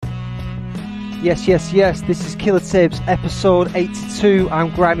Yes, this is Killer Tapes episode 82.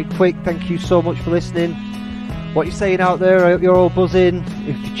 I'm Grimy Quick, thank you so much for listening. What you're saying out there, I hope you're all buzzing.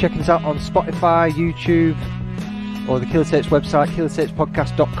 If you're checking us out on Spotify, YouTube, or the Killer Tapes website,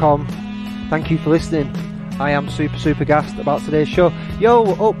 killertapespodcast.com, thank you for listening. I am super gassed about today's show.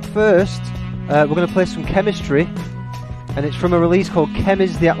 Yo, up first, we're going to play some Chemistry, and it's from a release called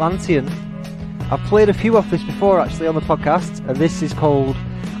Chemiz the Atlantean. I've played a few off this before actually on the podcast, and this is called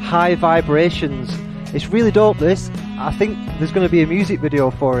High Vibrations. It's really dope, this. I think there's going to be a music video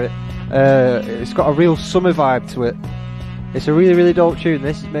for it. It's got a real summer vibe to it. It's a really dope tune,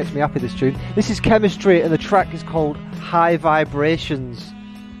 this. It makes me happy, this tune. This is Chemistry, and the track is called High Vibrations.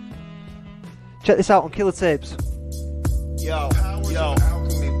 Check this out on Killer Tapes. Yo.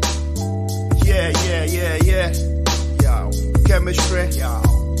 Yeah. Yo. Chemistry. Yo.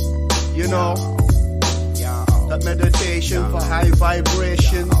 You know. That meditation for high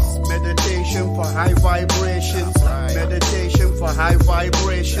vibrations. Meditation for high vibrations. Meditation for high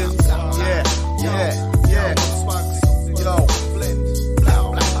vibrations. Yeah. Yo.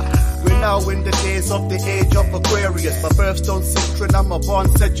 We're now in the days of the age of Aquarius. My birthstone Citron, I'm a born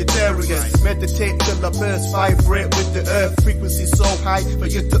Sagittarius. Meditate till I burst, vibrate with the earth. Frequency so high for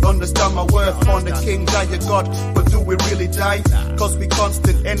you to understand my worth. On the king, die a god, but do we really die? Cause we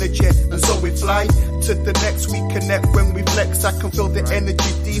constant energy, and so we fly to the next. We connect when we flex. I can feel the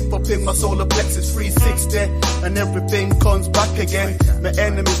energy deep up in my solar plexus 360, and everything comes back again. My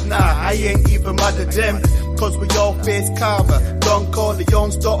enemies, nah, I ain't even mad at them, cause we all face karma. Don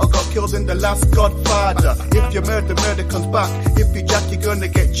Corleone's daughter got killed in The Last Godfather. If you murder comes back. If you jack, you're gonna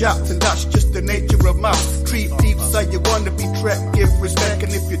get jacked, and that's just the nature of math. Treat peeps like you wanna be trapped, give respect,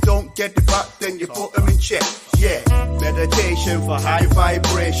 and if you don't get it back, then you put them in check. Yeah, meditation for high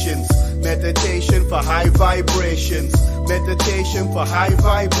vibrations. Meditation for high vibrations. Meditation for high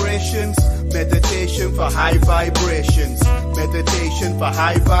vibrations. Meditation for high vibrations. Meditation for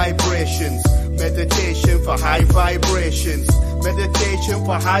high vibrations. Meditation for high vibrations. Meditation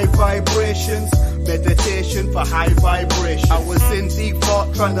for high vibrations. Meditation for high vibration. I was in deep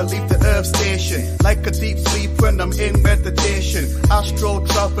thought trying to leave the earth station. Like a deep sleep when I'm in meditation. Astro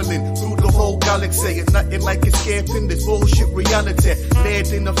traveling through the whole galaxy. It's nothing like escaping this bullshit reality. Laid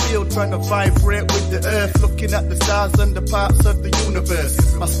in the field trying to vibrate with the earth. Looking at the stars and the parts of the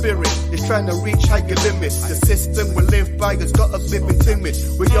universe. My spirit is trying to reach higher limits. The system we live by has got us living timid.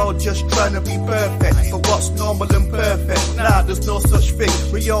 We all just trying to be perfect. But what's normal and perfect? Nah, there's no such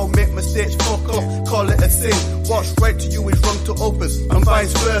thing. We all make mistakes, fuck up, call it a sin. What's right to you is wrong to others, and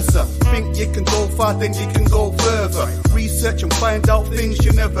vice versa. Think you can go far, then you can go further. Research and find out things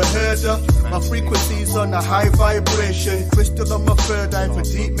you never heard of. My frequency's on a high vibration. Crystal on my third eye for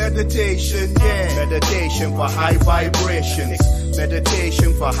deep meditation. Yeah, meditation for high vibrations.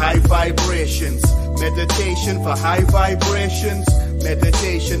 Meditation for high vibrations. Meditation for high vibrations.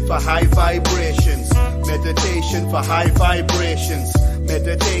 Meditation for high vibrations. Meditation for high vibrations.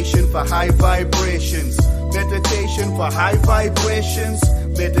 Meditation for high vibrations. Meditation for high vibrations.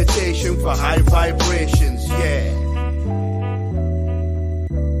 Meditation for high vibrations. Yeah.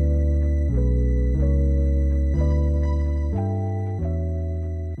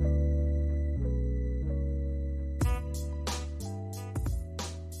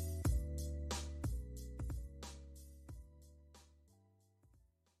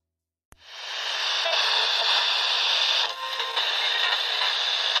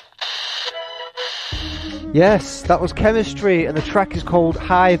 Yes, that was Chemistry, and the track is called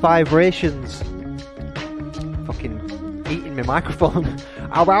High Vibrations. Fucking eating my microphone.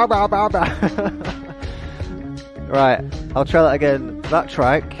 Ow, ow, ow, ow, ow. Right, I'll try that again. That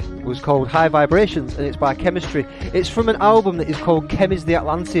track was called High Vibrations, and it's by Chemistry. It's from an album that is called Chemiz the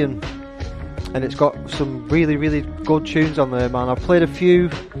Atlantean, and it's got some really good tunes on there, man. I've played a few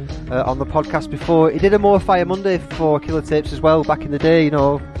on the podcast before. He did a More Fire Monday for Killer Tapes as well back in the day, you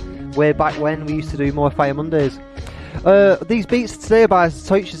know, way back when we used to do More Fire Mondays. These beats today are by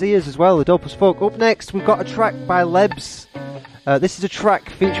Toycha's Ears as well, the dope as fuck. Up next, we've got a track by Lebs. This is a track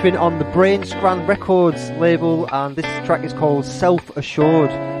featuring on the Brain Scran Records label, and this track is called Self Assured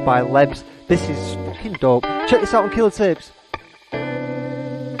by Lebs. This is fucking dope. Check this out on Killer Tapes.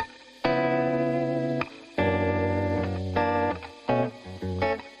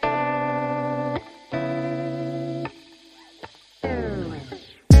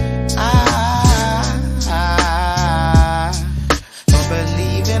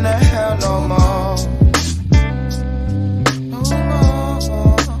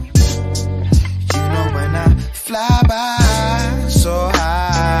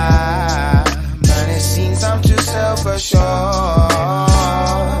 Sure.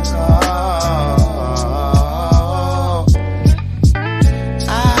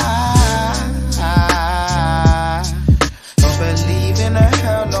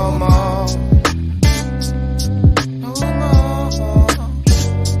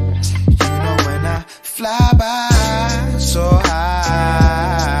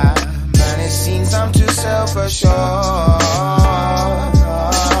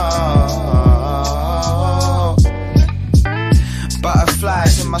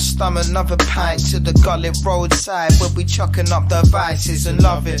 flies in my stomach, another pint to the gullet roadside where we chucking up the vices and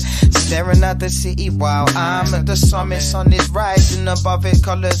love it. Staring at the city while I'm at the summit. Sun is rising above it,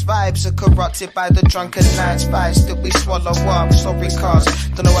 colours, vibes are corrupted by the drunken night spice that we swallow up. Sorry cars,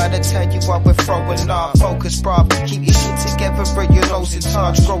 don't know how to tell you what we're throwing up. Focus, bruv, keep your shit together, bring your nose in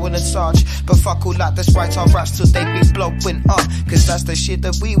touch, growing in touch. But fuck all that, let's write our raps till they be blowing up, cause that's the shit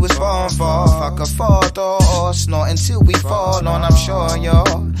that we was born for. Fuck a four-door, not until we fall on. I'm sure you're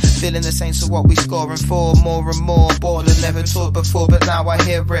feeling the same, so what we scoring for? More and more, baller, never taught before, but now I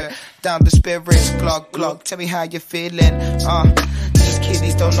hear it. Down the spirits, glug, glug, tell me how you feeling. These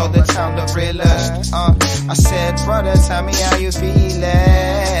kiddies don't know the town the realest. I said, brother, tell me how you feeling.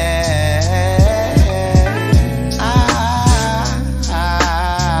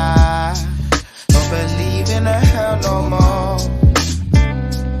 I don't believe in a hell no more.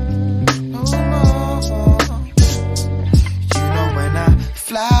 No more. You know when I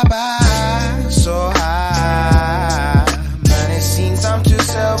fly by so high, man, it seems I'm too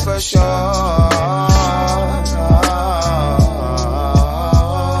self-assured.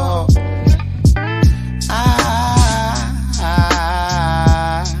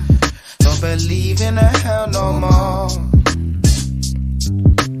 Believe in a hell no more.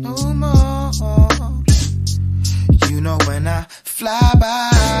 No more. You know when I fly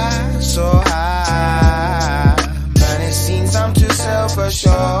by so high, man, it seems I'm too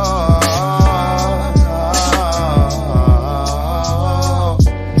self-assured.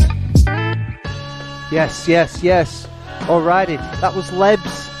 Yes, yes, yes. Alrighty, that was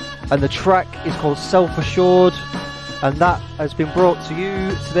Lebs, and the track is called Self-Assured. And that has been brought to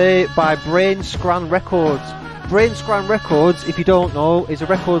you today by Brain Scran Records. Brain Scran Records, if you don't know, is a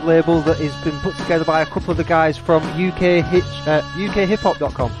record label that has been put together by a couple of the guys from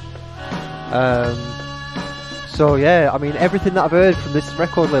UKHiphop.com. So yeah, I mean, everything that I've heard from this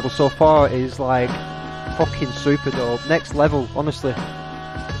record label so far is like fucking super dope. Next level, honestly.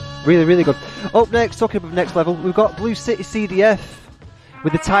 Really, really good. Up next, talking about next level, we've got Blue City CDF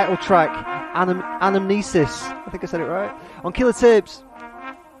with the title track Anamnesis. I think I said it right. On Killer Tapes.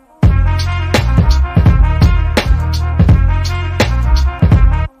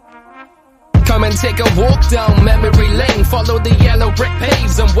 Come and take a walk down memory lane. Follow the yellow brick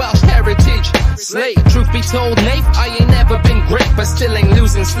paves and Welsh heritage slate. Truth be told, Nate, I ain't never been great, but still ain't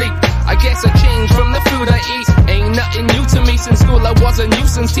losing sleep. I guess I changed from the food I eat. Ain't nothing new to me. Since school I was a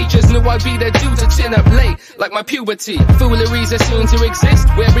nuisance. Teachers knew I'd be the dude to tin up late, like my puberty. Fooleries are soon to exist.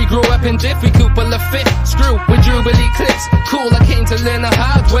 Where we grew up in Diffie Cooper Lafitte. Screw with Jubilee clips. Cool, I came to learn the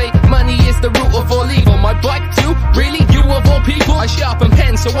hard way. Money is the root of all evil. My bike too? Really? You of all people? I sharpen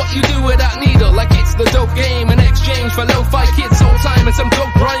pen, so what you do with that needle? Like it's the dope game, an exchange for lo-fi kids all time and some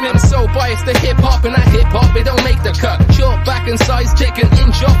dope rhyming. I'm so biased to hip-hop, and that hip-hop, it don't make the cut. Short back and size, take an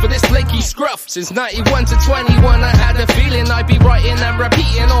inch off of this flaky scruff. Since 91 to 21, I had a feeling I'd be writing and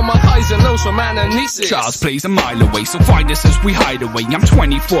repeating all my highs and lows from Anamnesis. Charles plays a mile away, so find us as we hide away. I'm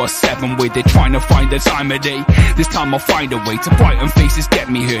 24/7 with it, trying to find the time of day. This time I'll find a way to brighten faces, get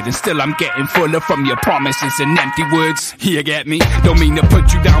me heard, and still I'm getting fuller from your promises and empty words. You get me? Don't mean to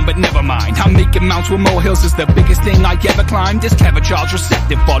put you down, but never mind. I'm making mounts with molehills is the biggest thing I ever climbed. This clever Charles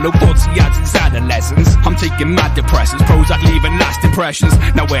receptive, follow thoughts he had since adolescence. I'm taking mad depressants, Prozac leaving last impressions.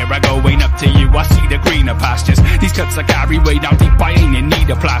 Now where I go ain't up to you, I see the greener pastures. These cuts I carry way down deep, I ain't in need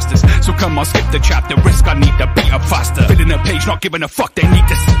of plasters. So come on, skip the chapter, risk I need to beat up faster. Filling a page, not giving a fuck, they need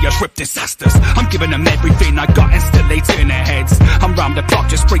to see us rip disasters. I'm giving them everything I got and still they turn their heads. I'm round the clock,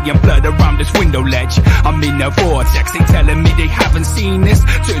 just spraying blood around this window ledge. I'm in a vortex, they telling me they haven't seen this.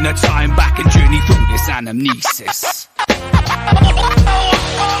 Turn the time back and journey through this anamnesis.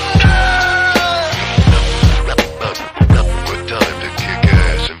 What time to kick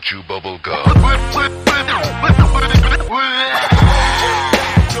ass and chew bubble gum?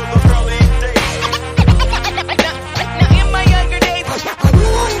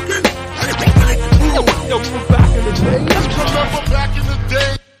 Back in the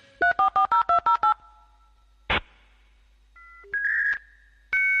day.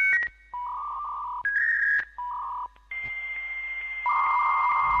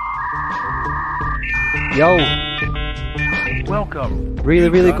 Yo. Welcome. Really,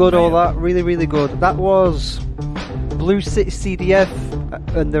 really good, all that. Really, really good. That was Blue City CDF,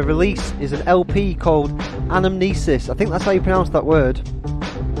 and the release is an LP called Anamnesis. I think that's how you pronounce that word.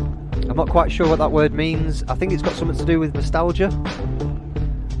 I'm not quite sure what that word means. I think it's got something to do with nostalgia.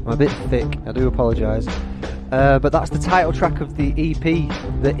 I'm a bit thick, I do apologise. But that's the title track of the EP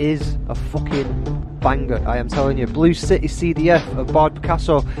that is a fucking banger, I am telling you. Blue City CDF of Boyd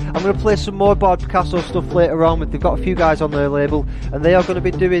Picasso. I'm going to play some more Boyd Picasso stuff later on. They've got a few guys on their label, and they are going to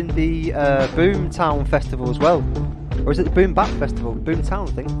be doing the Boomtown Festival as well. Or is it the Boom Bap Festival? Boomtown,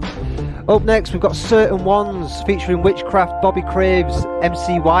 I think. Up next, we've got Certain Ones featuring Witchcraft, Bobby Craves,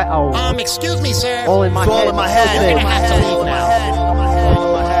 MC White Owl. Excuse me, sir. All in my head. All in my head. Okay. You're gonna have to leave now.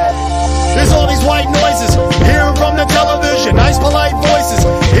 There's all these white noises, hearing from the television, nice polite voices,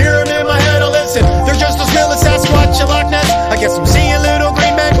 hearing in my head, I listen. They're just as real as Sasquatch and Loch Ness. I guess I'm seeing little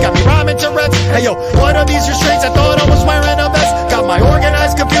green men, got me rhyming Tourette's. Hey yo, what are these restraints? I thought I was wearing a vest. Got my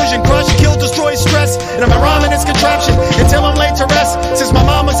organized confusion, crush, kill, destroy, stress. And I'm rhyming its contraption until I'm laid to rest. Since my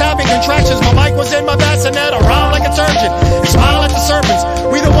mom was having contractions, my mic was in my bassinet. I rhyme like a surgeon, smile at the serpents.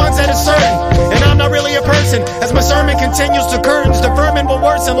 We the ones that is certain, and I'm not really a person. As my sermon continues to curtains, the vermin will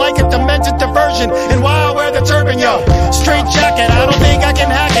worsen like a demented diversion. And why I wear the turban, yo, straight jacket, I don't think I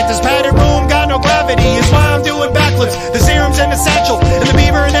can hack it. This padded room got no gravity, is why I'm doing backflips. The serums in the satchel, and the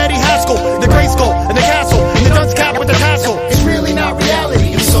beaver and Eddie Haskell, the gray skull and the castle, and the dunce cap with the tassel. It's really not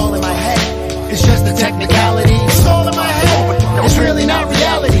reality, it's all in my head. It's just a technicality, it's all in my head. It's really not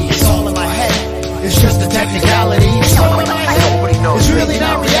reality, it's all in my head. It's just a technicality, it's all in my head. It's really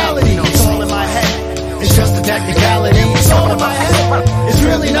not reality, it's all in my head. It's just a technicality, it's all in my head. It's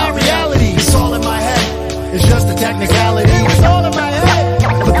really not reality, it's all in my head. It's just a technicality, it's all in my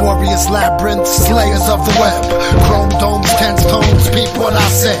head. Laborious labyrinth, slayers of the web. Chrome domes, tense tones, peep what I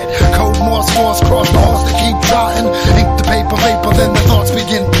said. Code Morse force, cross the horse to keep trotting. Ink the paper vapor, then the thoughts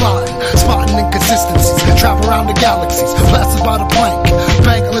begin plotting. Spotting inconsistencies, trap around the galaxies. Plastered by the plank,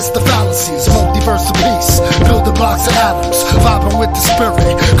 bankless the fallacies. Multiverse of peace, building blocks of atoms. Vibing with the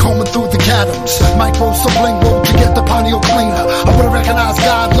spirit, combing through the catoms. Micro sublingual to get the pineal cleaner. I would've recognized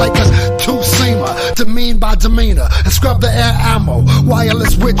God like a two-seamer. Demean by demeanor, and scrub the air ammo.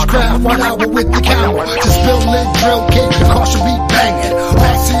 Wireless witchcraft, 1 hour with the camera. Just build lid, drill kit, caution beat banging.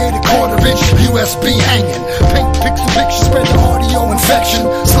 RCA the quarter-inch, USB hanging. Paint pixel picture, spread the audio infection.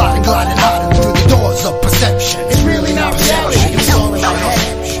 Sliding, gliding, hiding through the doors of perception. It's really not reality, it's all in my head.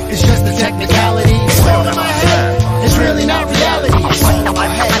 It's just a technicality, it's all in my head. It's really not reality, it's all in my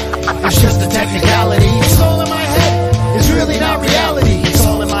head. It's just a technicality, it's all in my head. It's really not reality, it's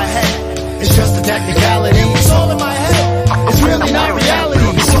all in my head. It's just a technicality, it's all in my head. It's really not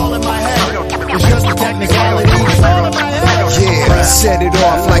reality, it's all in my head. It's just a technicality, it's all in my head. Yeah, set it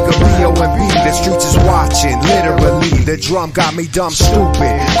off like a B.O.M.B. The streets is watching, literally. The drum got me dumb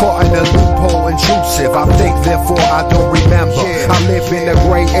stupid, caught in a loophole, intrusive. I think, therefore I don't remember. I live in a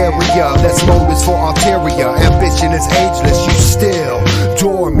gray area, that's motives for ulterior. Ambition is ageless, you still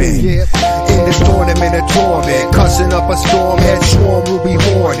dormant. In this tournament of torment, cussing up a storm, head swarm will be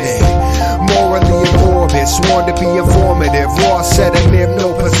horny. Morally in orbit, sworn to be informative. Raw sedative,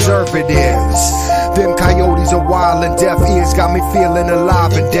 no preservatives. Them coyotes are wild and deaf ears got me feeling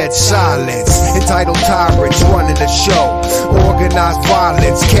alive in dead silence. Entitled tyrants running the show. Organized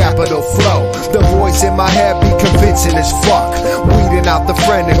violence, capital flow. The voice in my head be convincing as fuck. Weeding out the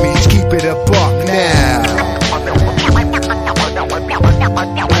frenemies, keep it a buck now.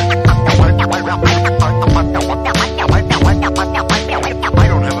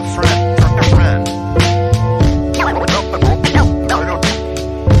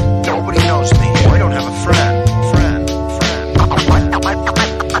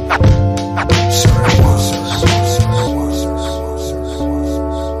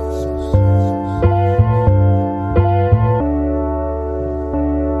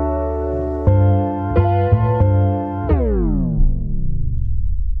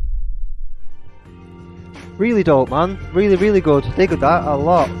 Really dope, man. Really, really good. Dig that a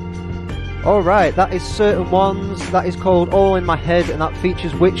lot. Alright, that is Certain Ones. That is called All in My Head, and that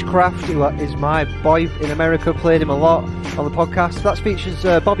features Witchcraft, who is my boy in America. Played him a lot on the podcast. That features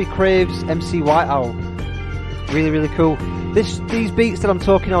Bobby Craves, MC White Owl. Really, really cool. These beats that I'm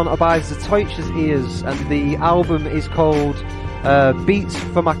talking on are by Zatoich's Ears, and the album is called Beats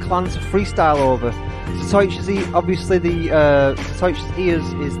for My Clan to Freestyle Over. Zatoich's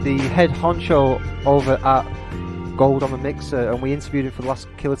Ears is the head honcho over at Gold on the Mixer, and we interviewed him for the last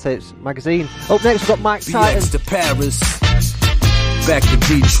Killer Tapes magazine. Up next, we've got Mike Titan. BX to Paris, back to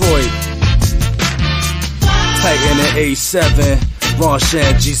Detroit. Titan at A7,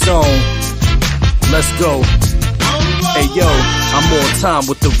 Ranchan G-Zone. Let's go. Hey yo. I'm on time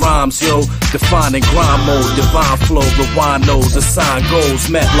with the rhymes, yo. Defining grind mode, divine flow, rewind those, assign goals.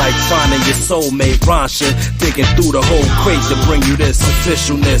 Met like finding your soulmate, Ransha. Digging through the whole crate to bring you this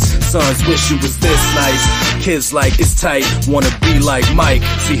officialness. Sons wish you was this nice. Kids like it's tight, wanna be like Mike.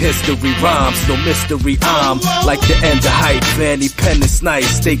 See history rhymes, no mystery. I'm like the end of hype. Vanny Pen is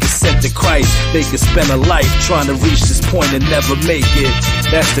nice. They get sent to Christ. They could spend a life trying to reach this point and never make it.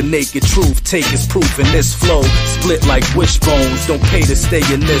 That's the naked truth. Take as proof in this flow. Split like wishbones. Don't pay to stay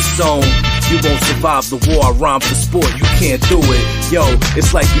in this zone. You won't survive the war. I rhyme for sport. You can't do it. Yo,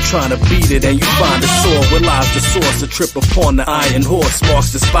 it's like you trying to beat it and you find a sword. Where lies the source? A trip upon the iron horse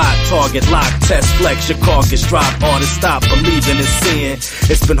marks the spot. Target lock, test flex, your carcass drop. Artists stop believing and seeing.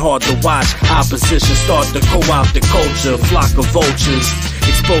 It's been hard to watch. Opposition start to co-opt the culture. Flock of vultures.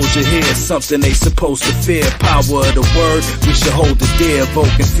 Exposure here is something they supposed to fear. Power of the word, we should hold it dear.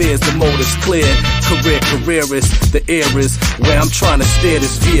 Evoking fears, the motive's clear. Careerist, the eras where I'm trying to steer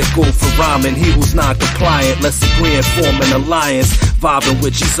this vehicle for rhyming. He who's non-compliant, let's agree and form an alliance. Vibing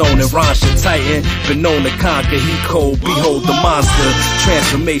with his own and Ransha Titan. Been known to conquer, he cold, behold the monster.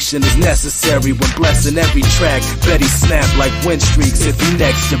 Transformation is necessary when blessing every track. Betty snap like wind streaks if he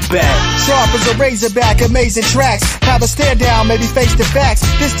next to back. Sharp as a razorback, amazing tracks. Have a stare down, maybe face the facts.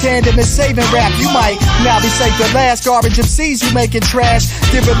 This tandem is saving rap. You might now be safe at last. Garbage MCs who making trash.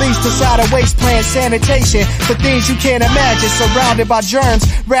 Then released inside a waste plant sanitation for things you can't imagine. Surrounded by germs,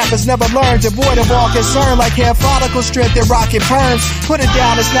 rappers never learn. Devoid of all concern, like hair follicle strip and rocket perms. Put it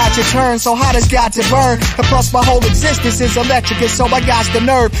down, it's not your turn. So hot it's got to burn. And plus my whole existence is electric, and so I got the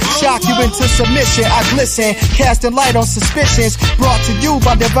nerve. Shock you into submission. I glisten, casting light on suspicions. Brought to you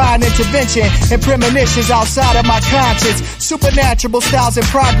by divine intervention and premonitions outside of my conscience. Supernatural styles in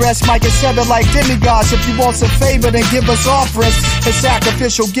progress. Might get severed like demigods. If you want some favor, then give us offerings and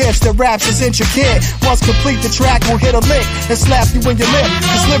sacrificial gifts. The raps is intricate. Once complete, the track will hit a lick and slap you in your lip.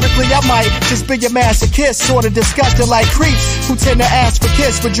 Cause lyrically I might just be your masochist. Sorta disgusting like creeps who tend to ask for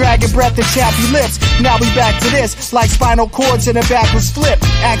kiss with dragon breath and chappy lips. Now we back to this, like spinal cords in a backwards flip.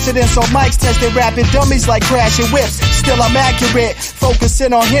 Accidents on mics testing rapping dummies like crashing whips. Still I'm accurate,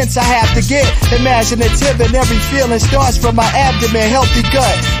 focusing on hints I have to get. Imaginative and every feeling starts from my abdomen. Healthy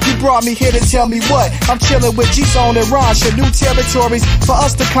gut, you brought me here to tell me what. I'm chilling with G-Zone and Ransha. New territories for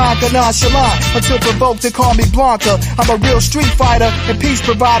us to conquer nonchalant. Until provoked to call me Blanca. I'm a real street fighter and peace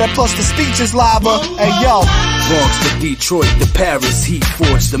provider. Plus the speech is lava. Hey yo, Bronx to Detroit to Paris, heat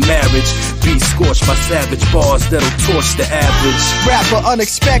forged the marriage. Beat scorched by savage bars that'll torch the average. Rapper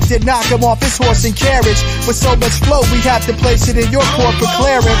unexpected, knock him off his horse and carriage. With so much flow, we have to place it in your corporate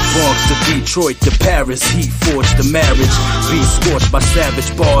clearance. Bronx to Detroit to Paris, heat forged the marriage. Beat scorched by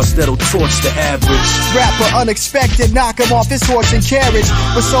savage bars that'll torch the average. Rapper unexpected, knock him off his horse and carriage.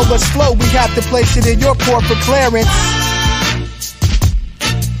 With so much flow, we have to place it in your corporate clearance.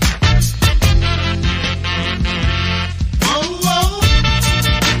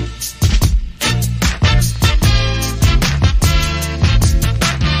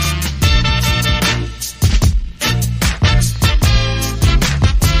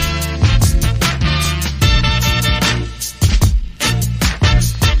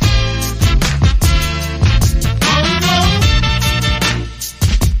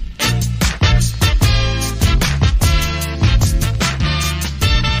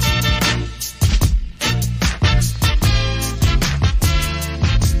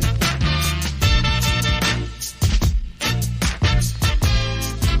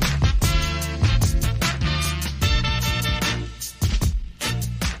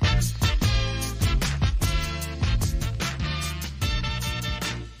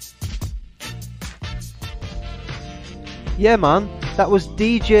 Yeah, man, that was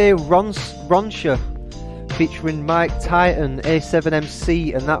DJ Ransha featuring Mike Titan,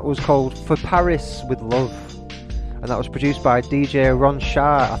 A7MC, and that was called For Paris with Love. And that was produced by DJ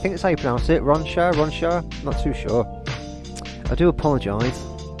Ransha. I think that's how you pronounce it, Ransha? Not too sure. I do apologise.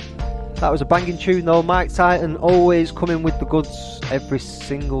 That was a banging tune though. Mike Titan always coming with the goods every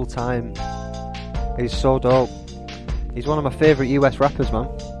single time. He's so dope. He's one of my favourite US rappers, man.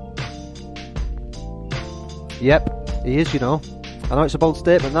 Yep. He is, you know. I know it's a bold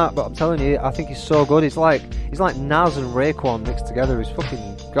statement that, but I'm telling you, I think he's so good. He's like Nas and Raekwon mixed together. He's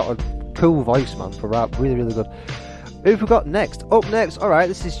fucking got a cool voice, man, for rap. Really, really good. Who have we got next? Up next, alright,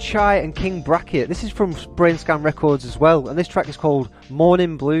 this is Chai and King Bracket. This is from Brainscan Records as well, and this track is called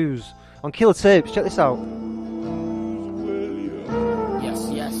Morning Blues. On Killer Tapes, check this out. Yes,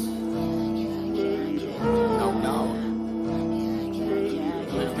 yes. No, no.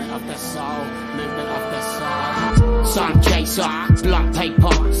 Movement of the soul, movement of the soul. Sun chaser, blunt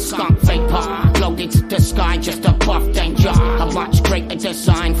paper, skunk vapor, glow into the sky just above danger. A much greater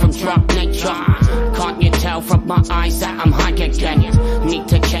design from drug nature. Can't you tell from my eyes that I'm high again? Need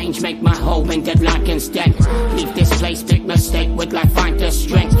to change, make my home in the Lions Den. Leave this place, big mistake, will I find the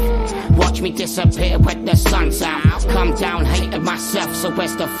strength? Watch me disappear when the sun's out. Come down, hating myself, so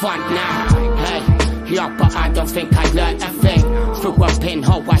where's the fun now? Hey, yeah, but I don't think I learned a thing. Through a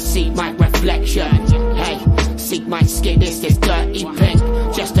pinhole I see my reflection. Hey, see my skin is this dirty pink.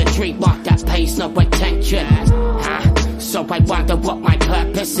 Just a dreamer that pays no attention. So I wonder what my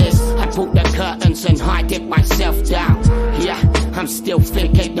purpose is. I pull the curtains and hide it myself down. Yeah, I'm still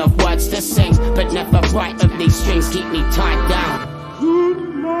thinking of words to sing, but never write of these strings keep me tied down.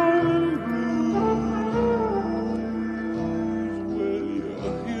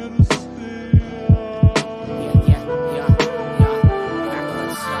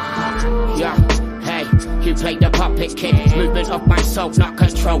 You play the puppet kid, movement of my soul not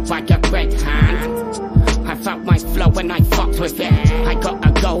controlled by your red hand. I felt my flow when I fucked with it. I got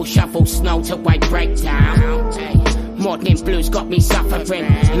a goal, shovel snow till I break down. Morning blues got me suffering.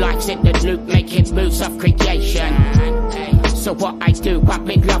 Life's in the loop, making moves of creation. So what I do, I'm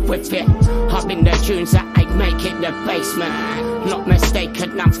in love with it. I'm in the tunes that I make in the basement. Not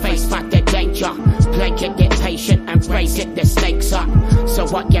mistaken, I'm faced by the danger. Play it, get patient and raise it, the stakes up. So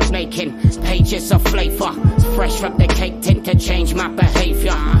what you're making, pages of flavour. Fresh from the cake tin to change my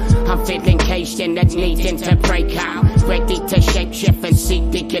behaviour. I'm feeling caged in and needing to break out. Ready to shapeshift and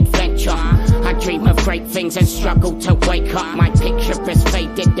seek the adventure. I dream of great things and struggle to wake up. My picture is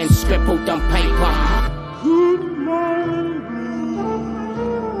faded and scribbled on paper.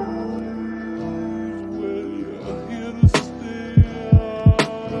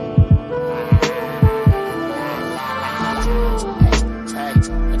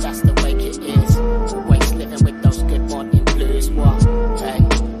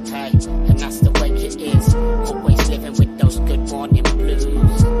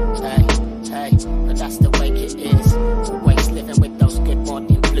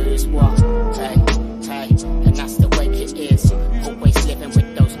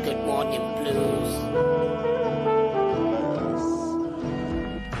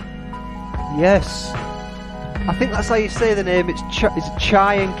 Yes, I think that's how you say the name. It's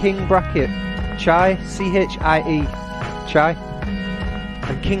Chai and King Bracket. Chai, C-H-I-E, Chai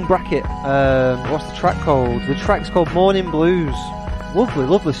and King Bracket. What's the track called? The track's called Morning Blues. Lovely,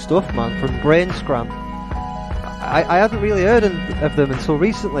 lovely stuff, man, from Brainscran. I hadn't really heard of them until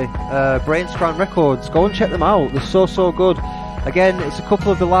recently. Brainscran Records, go and check them out. They're so good. Again, it's a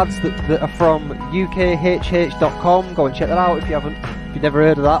couple of the lads that are from UKHH.com. Go and check that out if you've never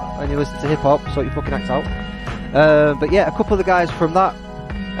heard of that and you listen to hip hop, sort your fucking act out. But yeah, a couple of the guys from that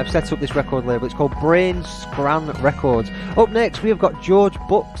have set up this record label. It's called Brainscran Records. Up next, we have got George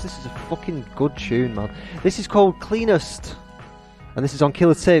Bucks. This is a fucking good tune, man. This is called Cleanest, and this is on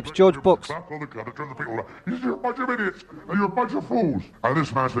Killer Tapes. George Bucks. You're a bunch of idiots, and you're a bunch of fools. And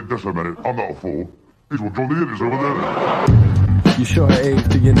this man said, just a minute, I'm not a fool. He's one from the idiots over there. You shot at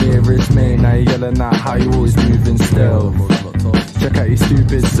 8 to your nearest mate, now you're yelling at how you always moving stealth. Check out your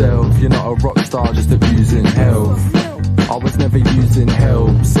stupid self, you're not a rock star, just abusing health. I was never using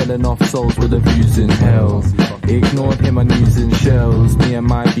help, selling off souls with a views in hell. Ignored him on using shells, me and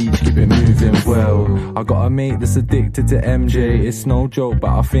my beach keep it moving well. I got a mate that's addicted to MJ, it's no joke but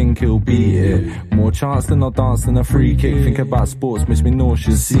I think he'll beat it. More chance than I'll dance than a free kick, think about sports makes me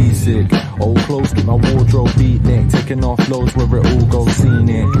nauseous, seasick. Old clothes keep my wardrobe beatnik, taking off loads where it all goes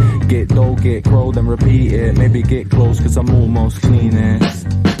scenic. Get dough, get crow, then repeat it, maybe get close cause I'm almost cleanest.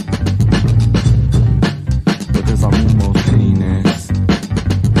 Because I'm almost cleanest.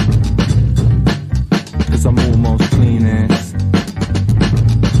 Because I'm almost cleanest.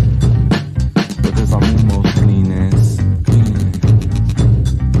 Because I'm almost cleanest.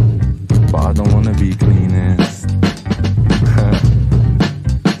 But I don't wanna be cleanest.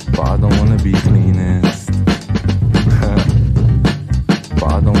 But I don't wanna be cleanest.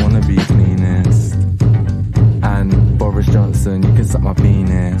 But I don't wanna be cleanest. And Boris Johnson, you can suck my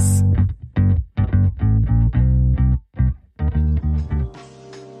penis.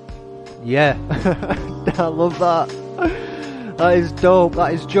 Yeah, I love that. That is dope.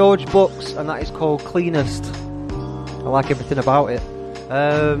 That is George Bucks, and that is called Cleanest. I like everything about it.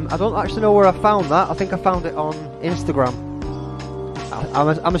 I don't actually know where I found that. I think I found it on Instagram.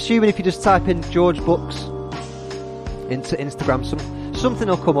 I'm assuming if you just type in George Bucks into Instagram, something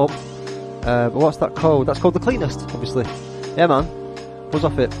will come up. But what's that called? That's called The Cleanest, obviously. Yeah, man. Buzz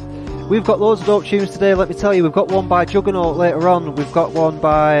off it. We've got loads of dope tunes today, let me tell you. We've got one by Juggernaut later on. We've got one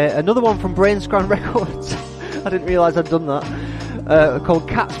by another one from Brainscran Records. I didn't realise I'd done that. called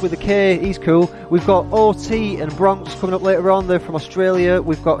Cats with a K. He's cool. We've got OT and Bronx coming up later on. They're from Australia.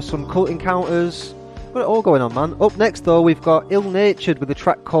 We've got some Cult Encounters. We've got it all going on, man. Up next, though, we've got Ill Natured with a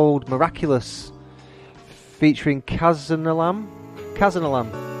track called Miraculous, featuring Kazanalam.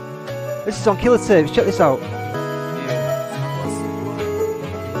 This is on Killer Tapes. Check this out.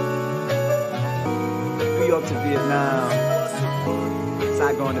 New York to Vietnam.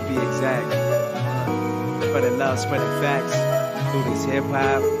 Saigon to be exact. Spreading love, spreading facts through this hip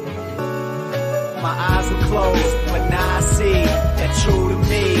hop. My eyes were closed, but now I see that true to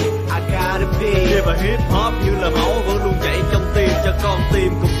me, I gotta be. Khi mà hip hop như là máu vẫn luôn chảy trong tim, cho con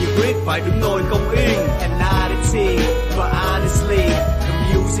tim cùng nhiệt huyết phải đứng ngồi không yên. An oddity, but honestly, the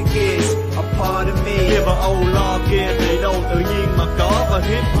music is a part of me. Khi mà âu lo kia thì đâu tự nhiên mà có, và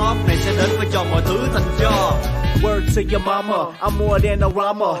hip hop này sẽ đến với cho mọi thứ thành cho. Word to your mama, I'm more than a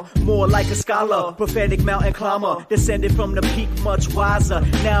rhymer, more like a scholar, prophetic mountain climber, descended from the peak much wiser.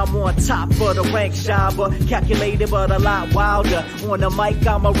 Now I'm on top of the rank, shiver, calculated but a lot wilder. On the mic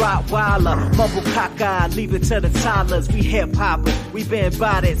I'm a Rottweiler, mumble cockeyed, leave it to the toddlers. We hip hoppers, we been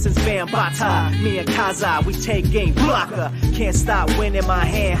about it since Van Bata. Me and Kaza, we take game blocker. Can't stop winning, my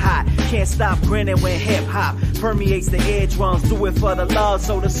hand hot. Can't stop grinning when hip hop permeates the eardrums. Do it for the love,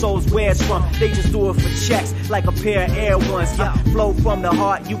 so the souls where it's from. They just do it for checks, like a pair of Air Ones. Yeah, flow from the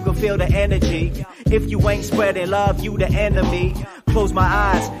heart, you can feel the energy. If you ain't spreading love, you the enemy. Close my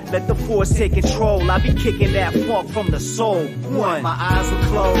eyes, let the force take control. I be kicking that funk from the soul. One, my eyes were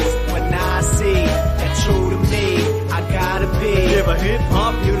closed, but now I see that true to me, I gotta be. Khi mà hip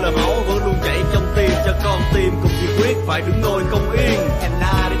hop như là máu vẫn luôn chảy trong tim, cho con tim cùng nhiệt huyết phải đứng ngồi không yên. An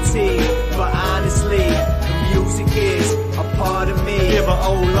oddity, but honestly, the music is a part of me. Khi mà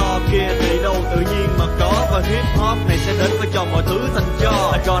âu lo kia thì đâu tự nhiên mà có, và hip hop này sẽ đến với cho mọi thứ thành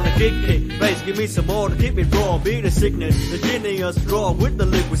cho. I gonna kick it, bass give me some more to keep it raw. Be the sickness, the genius raw with the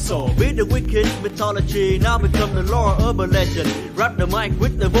liquid soul. Be the wicked mythology, now become the lore urban legend. Rap the mic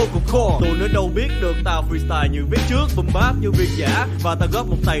with the vocal core. Tụi nó đâu biết được tao freestyle như viết trước, bùm báp như việc giả, và tao góp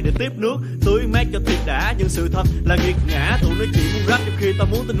một tay để tiếp nước, tưới mát cho thiệt đã. Nhưng sự thật là nghiệt ngã, tụi nó chỉ muốn rap trong khi tao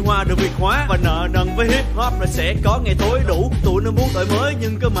muốn tinh hoa được việt hóa. Và nợ nần với hip hop là sẽ có ngày tối đủ. Tụi nó muốn đổi mới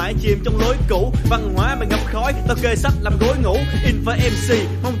nhưng cứ mãi chìm trong lối cũ. Văn hóa mày ngập khói, tao kê sách làm gối ngủ. Infa MC,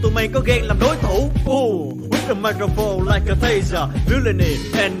 mong tụi mày có ghen làm đối thủ. With the microphone like a taser, villainy,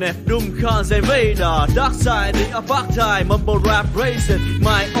 NF, Doom, Khans and Vader. Dark side, the apartheid, mumble rap racing.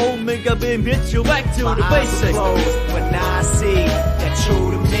 My Omega beam hits you back to the basics. But now I see that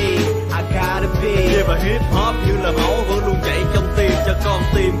true to me, I gotta be. Khi mà hip hop như là máu vẫn luôn chảy trong tim, cho con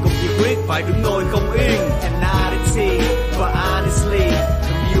tim cùng nhiệt huyết phải đứng ngồi không yên. An oddity, but honestly,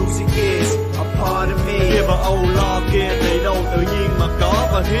 the music is a part of me. Khi mà âu lo kia thì đâu tự nhiên mà có,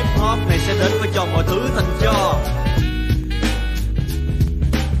 và hip hop này sẽ đến với cho mọi thứ thành cho.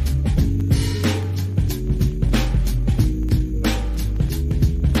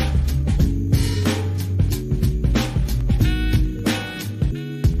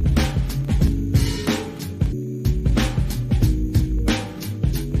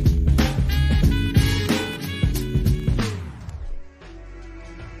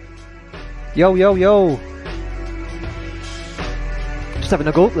 Yo, yo, yo. Just having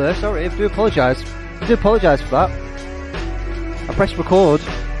a gulp there, sorry, I do apologise. I do apologise for that. I pressed record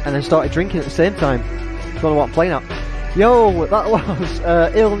and then started drinking at the same time. Don't know what I'm playing at. Yo, that was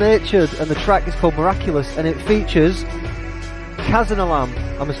Ill Natured, and the track is called Miraculous, and it features Kazanalam.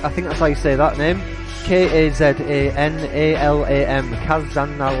 I think that's how you say that name.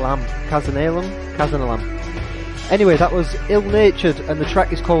 Kazanalam. Kazanalam. Anyway, that was Ill Natured, and the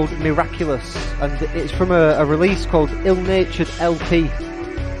track is called Miraculous, and it's from a release called Ill Natured LP.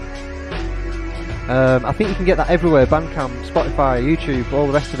 I think you can get that everywhere, Bandcamp, Spotify, YouTube, all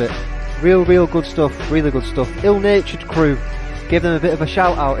the rest of it. Real good stuff, really good stuff. Ill Natured crew, gave them a bit of a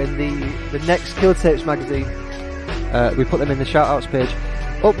shout out in the next Killer Tapes magazine. We put them in the shout outs page.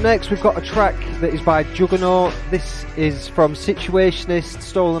 Up next we've got a track that is by Juggernaut. This is from Situationist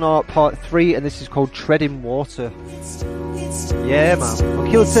Stolen Art Part 3, and this is called Treading Water. Yeah man,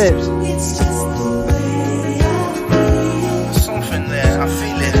 on Killer Tapes. There's something there, I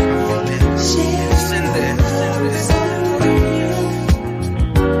feel it. It's in there.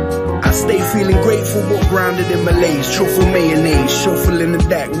 I stay feeling grateful truffle but grounded in Malays, truffle mayonnaise, shuffle in the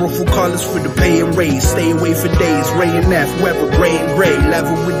deck, ruffle colours for the pay and raise, stay away for days, Ray and F, weather, grey and grey,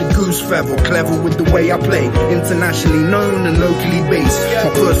 level with the goose feather, clever with the way I play, internationally known and locally based.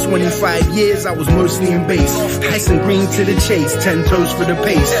 My first 25 years I was mostly in bass, ice and green to the chase, 10 toes for the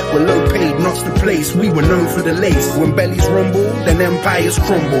pace, we're low paid, not the place, we were known for the lace, when bellies rumble, then empires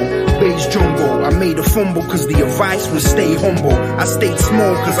crumble, bass jumbo, I made a fumble cause the advice was stay humble, I stayed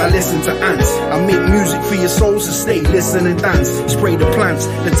small cause I listened to ants, I make music for your souls to stay, listen and dance, spray the plants,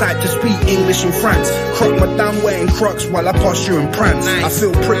 the type to speak English in France, crock my damn wearing crocs while I posture and prance, I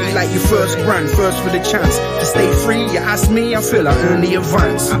feel pretty like your first grand, first for the chance, to stay free, you ask me, I feel I earned the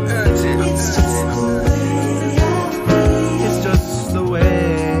advance, I earned it. It's just the way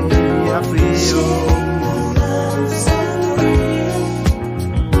I feel.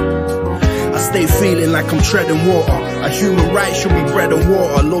 Stay feeling like I'm treading water. A human right should be bread and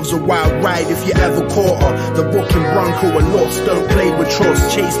water. Love's a wild ride if you ever caught her. The booking Bronco a loss, don't play with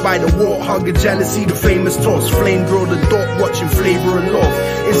trust. Chased by the warthog of jealousy, the famous toss. Flame grill the dot, watching flavor and love.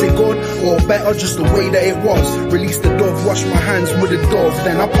 Is it good or better just the way that it was? Release the dove, wash my hands with a dove.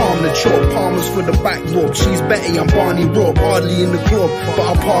 Then I palm the chop, palmers for the back rub. She's Betty, I'm Barney Rob. Hardly in the club, but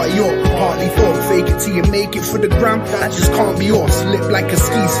I party up. Partly thought, fake it till you make it for the gram. That just can't be us. Slip like a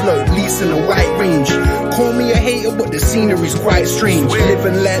ski slope, leasing a white range. Call me a hater, but the scenery's quite strange. Live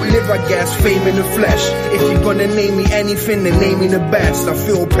and let live, I guess, fame in the flesh. If you're gonna name me anything, then name me the best. I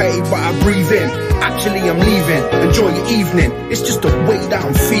feel petty, but I breathe in. Actually, I'm leaving. Enjoy your evening. It's just the way that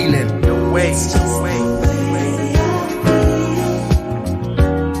I'm feeling. The way.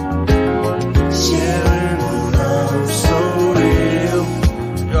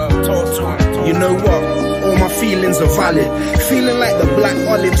 You know what? All my feelings are valid. Feeling like the black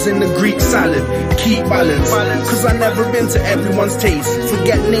olives in the Greek salad. Keep balance, cause I've never been to everyone's taste.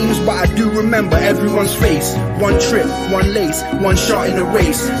 Forget names, but I do remember everyone's face. One trip, one lace, one shot in a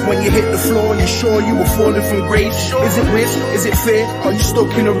race. When you hit the floor, you're sure you were falling from grace. Is it wish? Is it fear? Are you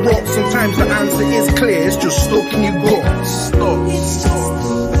stuck in a rock? Sometimes the answer is clear, it's just stuck in your gut. Stop.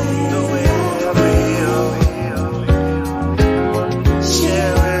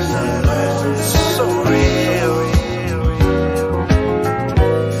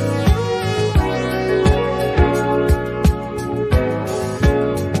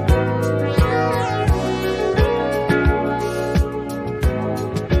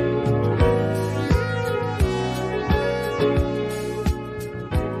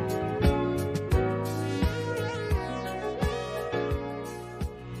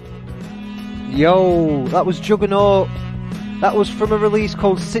 Yo, that was Juggernaut. That was from a release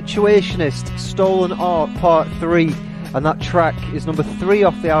called Situationist, Stolen Art Part 3, and that track is number 3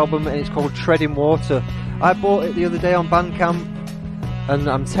 off the album and it's called Treading Water. I bought it the other day on Bandcamp, and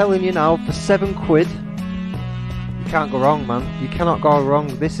I'm telling you now, for £7, you can't go wrong, man. You cannot go wrong.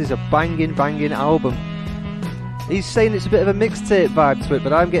 This is a banging album. He's saying it's a bit of a mixtape vibe to it,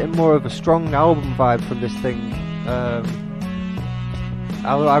 but I'm getting more of a strong album vibe from this thing.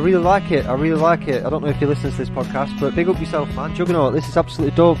 I really like it. I don't know if you listen to this podcast, but big up yourself, man. Juggernaut, this is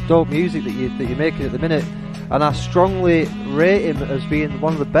absolutely dope music that you're making at the minute, and I strongly rate him as being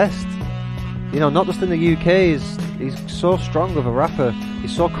one of the best. You know, not just in the UK. He's so strong of a rapper.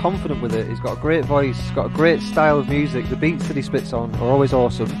 He's so confident with it. He's got a great voice. He's got a great style of music. The beats that he spits on are always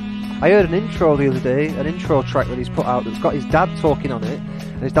awesome. I heard an intro the other day, an intro track that he's put out that's got his dad talking on it,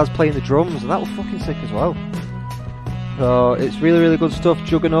 and his dad's playing the drums, and that was fucking sick as well. So it's really good stuff.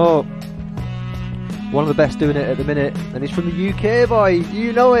 Juggernaut, one of the best doing it at the minute, and he's from the UK, boy.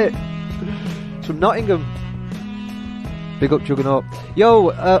 You know it. It's from Nottingham. Big up Juggernaut. Yo,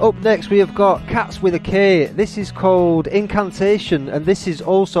 up next we have got Cats with a K. This is called Incantation, and this is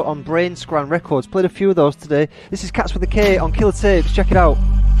also on Brainscran Records. Played a few of those today. This is Cats with a K on Killer Tapes. Check it out.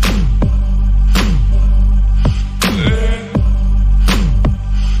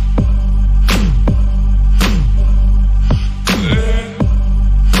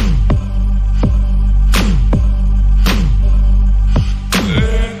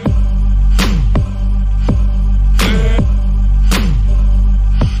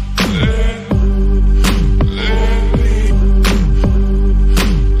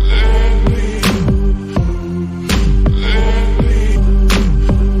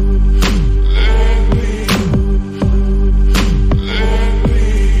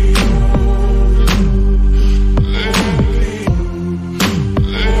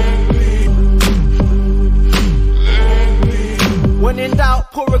 in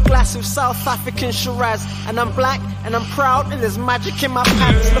doubt, pour a glass of South African Shiraz. And I'm black and I'm proud and there's magic in my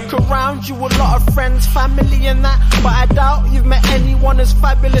pants. Look around, you a lot of friends, family and that, but I doubt you've met anyone as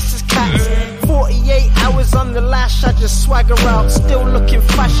fabulous as Cats. 48 hours on the lash, I just swagger out, still looking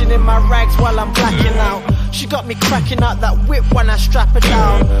fashion in my rags while I'm blacking out. She got me cracking out that whip when I strap her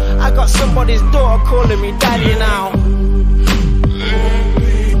down. I got somebody's daughter calling me daddy now.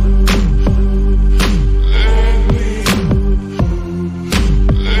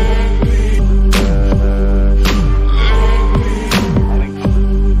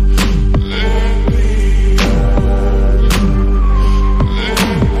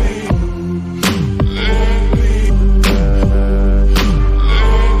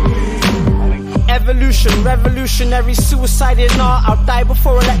 Revolutionary suicide in art. I'll die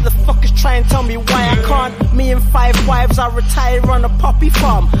before I let the fuckers try and tell me why I can't. Me and 5 wives, I'll retire on a poppy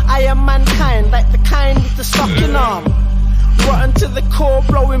farm. I am mankind, like the kind with the sucking arm. Rotten to the core,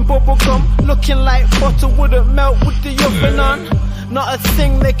 blowing bubblegum, looking like butter wouldn't melt with the oven on. Not a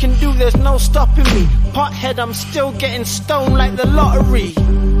thing they can do, there's no stopping me. Pothead, I'm still getting stoned like the lottery.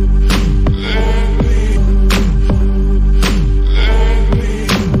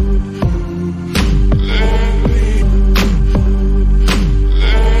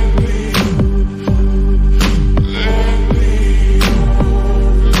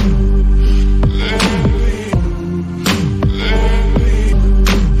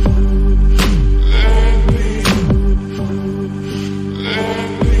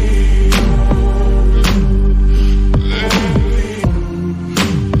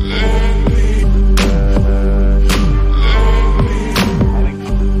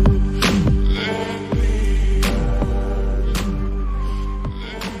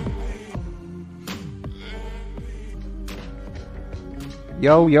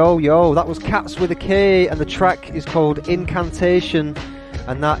 Yo, yo, yo, that was Cats with a K, and the track is called Incantation,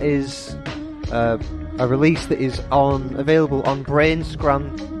 and that is a release that is available on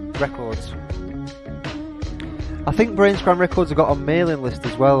Brainscran Records. I think Brainscran Records have got a mailing list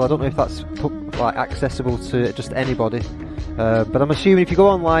as well. I don't know if that's accessible to just anybody, but I'm assuming if you go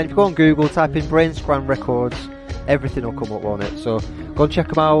online, if you go on Google, type in Brainscran Records, everything will come up on it, so go and check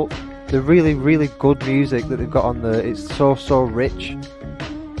them out. The really, really good music that they've got on there, it's so rich.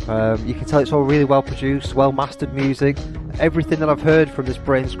 You can tell it's all really well produced, well mastered music. Everything that I've heard from this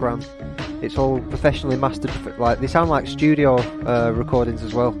Brainscran, it's all professionally mastered. Like they sound like studio recordings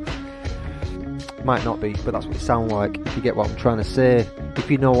as well. Might not be, but that's what it sounds like. If you get what I'm trying to say, if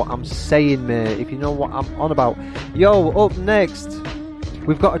you know what I'm saying, mate, if you know what I'm on about. Yo, up next,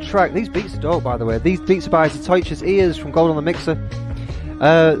 we've got a track. These beats are dope, by the way. These beats are by Zatoich's Ears from Gold on the Mixer.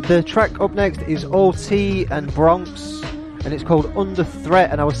 The track up next is OT and Bronx, and it's called Under Threat,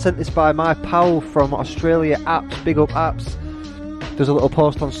 and I was sent this by my pal from Australia, Apps, big up Apps. Does a little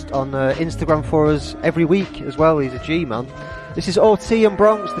post on Instagram for us every week as well. He's a G, man. This is OT and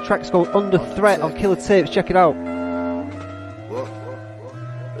Bronx, the track's called Under Threat on Killer Tapes, check it out.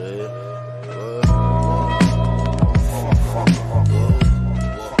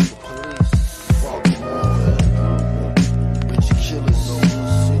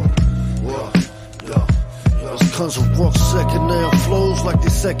 Tons of rough second-hand flows like they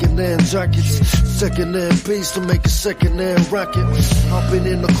second-hand jackets. Second-hand beats to make a second-hand racket. I've been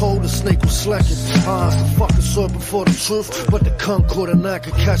in the cold, the snake was slacking. I asked the fucking serpent for the truth, but the cunt caught a knack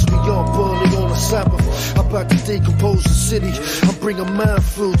and catch me up early on a Sabbath. I'm about to decompose the city. I'm bringing man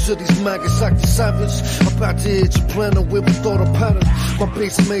food to these maggots acting savage. I'm about to hit your planet with without a pattern. My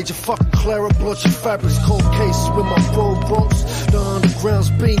beats made your fucking claret, brought your fabrics, cold cases with my bro Bronx. The underground's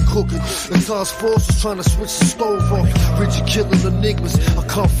bean cooking. The task force is trying to switch the stove off. Richie killing enigmas. I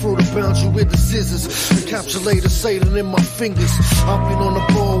come through the boundary with the scissors. Encapsulated Satan in my fingers. I've been on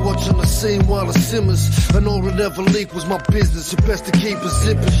the ball watching the scene while it simmers. And all that ever leaked was my business. It's best to keep it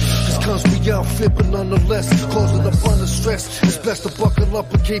zipping. Cause cons we out flipping nonetheless. Causing abundant stress. It's best to buckle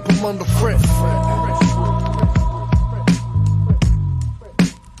up and keep them under threat.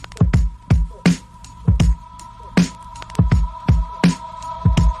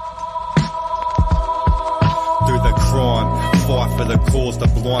 Fight for the cause, the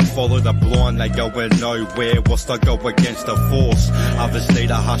blind follow the blind, they going nowhere, whilst I go against the force. Others need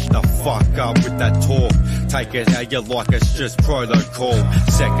to hush the fuck up with that talk. Take it how you like, it's just protocol.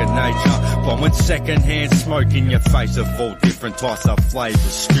 Second nature, blowing second hand smoke in your face of all different types of flavours.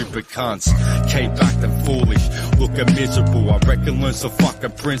 Stupid cunts, keep acting foolish, looking miserable. I reckon learn some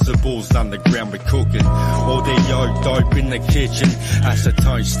fucking principles, underground we cooking. All the dope in the kitchen,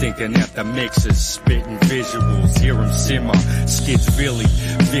 acetone stinking out the mixers, spitting visuals, hear them simmer. Skids Philly,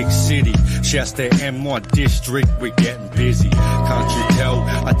 Vic City, shouts to M in my district, we're getting busy. Can't you tell?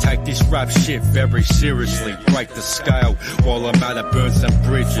 I take this rap shit very seriously. Break the scale while I'm out of burn some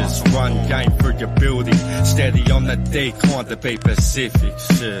bridges. Run game through your building. Steady on the decline to be Pacific.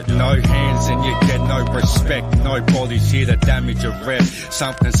 Shit. No hands and you get no respect. Nobody's here to damage your rep.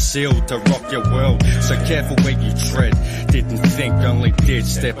 Something sealed to rock your world. So careful where you tread. Didn't think, only did.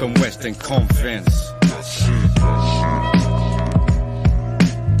 Step in Western Conference.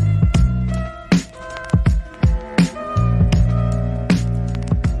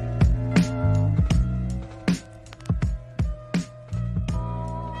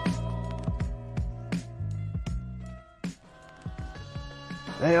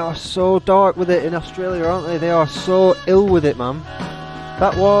 They are so dark with it in Australia, aren't they? They are so ill with it, man.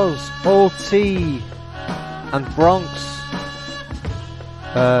 That was OT and Bronx.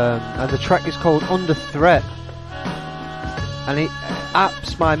 And the track is called Under Threat. And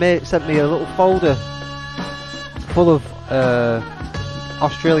my mate sent me a little folder full of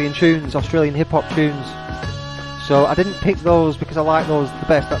Australian tunes, Australian hip-hop tunes. So I didn't pick those because I like those the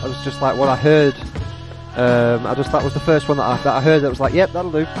best. That was just like what I heard. That was the first one that I heard that was like, yep,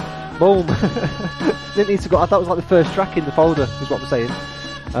 that'll do. Boom. Didn't need to go. I thought it was like the first track in the folder, is what I'm saying.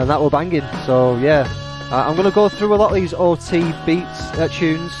 And that were banging. So yeah, I'm going to go through a lot of these OT beats,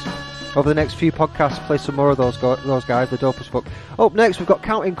 tunes over the next few podcasts. Play some more of those guys. They're dope as fuck. Up next, we've got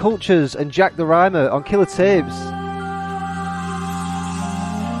Counting Cultures and Jack the Rhymer on Killer Tapes.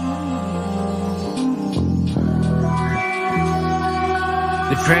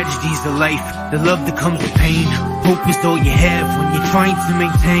 The tragedies of life, the love that comes with pain. Hope is all you have when you're trying to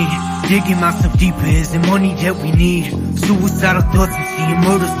maintain. Digging myself deeper is the money that we need. Suicidal thoughts and seeing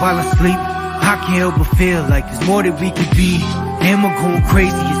murders while I sleep. I can't help but feel like there's more that we could be. Am I going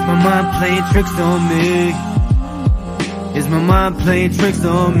crazy? Is my mind playing tricks on me? Is my mind playing tricks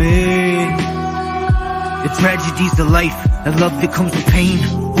on me? The tragedies of life, the love that comes with pain.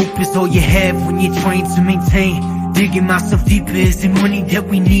 Hope is all you have when you're trying to maintain. Digging myself deeper is the money that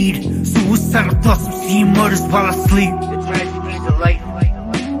we need. Suicidal thoughts, I'm seeing murders while I sleep. The tragedies of life.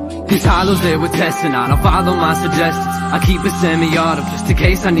 These hollows they were testing out, I'll follow my suggestions. I keep a semi-auto just in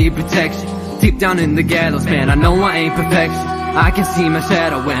case I need protection. Deep down in the gallows, man, I know I ain't perfection. I can see my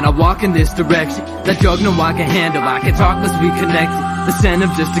shadow when I walk in this direction. That drug no I can handle, I can talk, let's be connected. The scent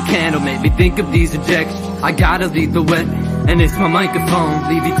of just a candle made me think of these injections. I gotta lead the weapon, and it's my microphone.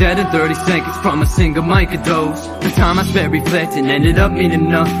 Leave you dead in 30 seconds from a single microdose. The time I spent reflecting ended up meaning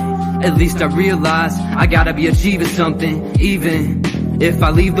nothing. At least I realized I gotta be achieving something. Even if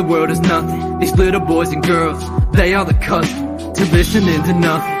I leave the world as nothing. These little boys and girls, they are accustomed to listening to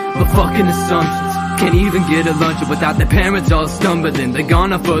nothing but fucking assumptions. Can't even get a lunch without their parents all stumbling. They're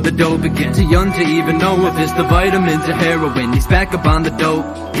gone off for the dope again. Too young to even know if it's the vitamins or heroin. He's back up on the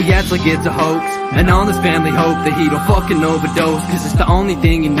dope. He acts like it's a hoax. And all his family hope that he don't fucking overdose. Cause it's the only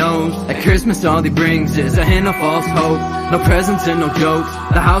thing he knows. At Christmas all he brings is a hint of false hope. No presents and no jokes.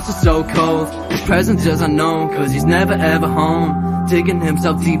 The house is so cold. His presence is unknown cause he's never ever home. Digging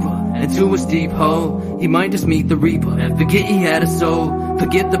himself deeper into a steep hole. He might just meet the reaper and forget he had a soul.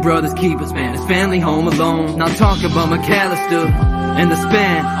 Forget the brothers keepers, man, his family home alone. Now talk about McAllister. In the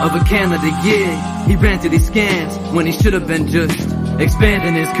span of a calendar year, he ran to these scams when he should have been just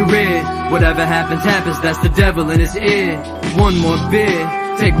expanding his career. Whatever happens, happens, that's the devil in his ear. One more beer,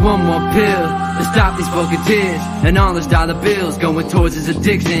 take one more pill to stop these fucking tears. And all his dollar bills going towards his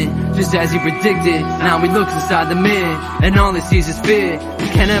addiction. Just as he predicted, now he looks inside the mirror and all he sees is fear. He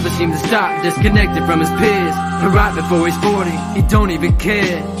can't ever seem to stop, disconnected from his peers. But right before he's 40, he don't even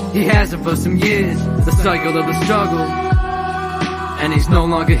care. He hasn't for some years, the cycle of the struggle, and he's no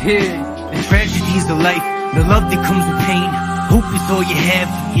longer here. The tragedies of life, the love that comes with pain. Hope is all you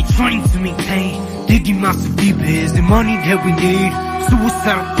have, you're trying to maintain. Digging myself deeper is the money that we need.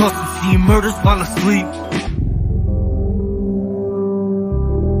 Suicidal thoughts and seeing murders while I sleep.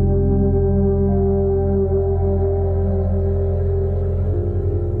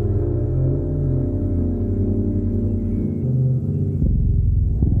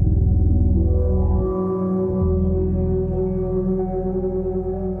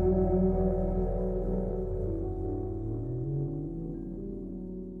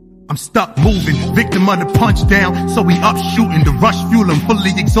 I'm stuck moving, victim of the punch down, so we up shooting. The rush fuel, I'm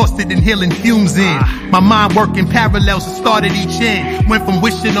fully exhausted, inhaling fumes in. My mind working parallels that started each end. Went from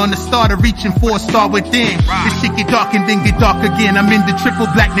wishing on the star to reaching for a star within. This shit get dark and then get dark again. I'm in the triple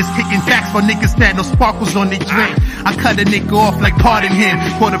blackness, kicking facts for niggas that no sparkles on their drink. I cut a nigga off like pardon him.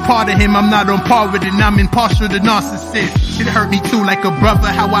 For the part of him I'm not on par with, and I'm impartial to narcissist. Shit hurt me too like a brother,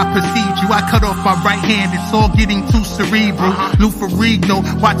 how I perceived you. I cut off my right hand, it's all getting too cerebral. Lou Ferrigno,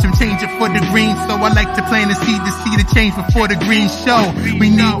 watch him change it for the green. So I like to plant a seed to see the change before the green show. We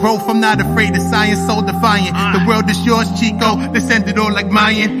need growth, I'm not afraid of science, so defiant. The world is yours, Chico, let's end it all like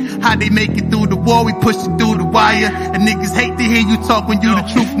Mayan. How they make it through the war, we push it through the wire. And niggas hate to hear you talk when you the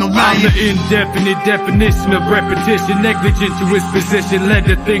truth, no lying. I'm the indefinite definition of repetition, negligent to its position, led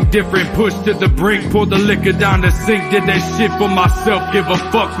to think different, push to the brink, pour the liquor down the sink, did that shit for myself, give a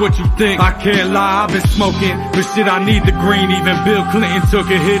fuck what you think. I can't lie, I've been smoking, but shit I need the green, even Bill Clinton took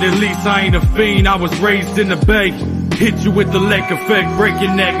a hit, at least I ain't a fiend, I was raised in the Bay. Hit you with the lake effect, break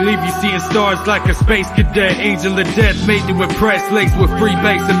your neck, leave you seeing stars like a space cadet. Angel of death, made you impressed, laced with free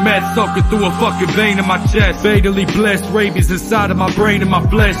base and meth, soaking through a fucking vein in my chest. Fatally blessed, rabies inside of my brain and my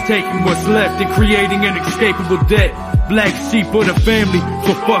flesh, taking what's left and creating an inescapable debt. Black sheep for the family,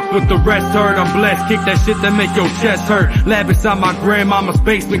 so fuck with the rest. Heard I'm blessed, kick that shit that make your chest hurt. Lab inside my grandmama's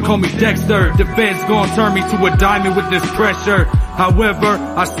basement, call me Dexter. The feds gon' turn me to a diamond with this pressure. However,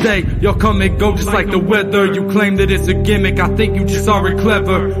 I say, y'all come and go just like the weather. You claim that it's a gimmick, I think you just are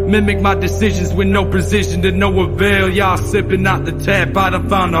clever. Mimic my decisions with no precision to no avail. Y'all sipping out the tap, I done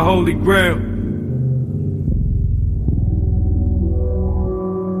found the holy grail.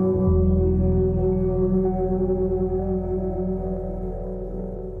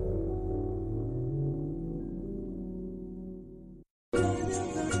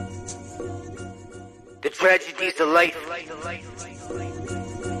 The tragedy's the life,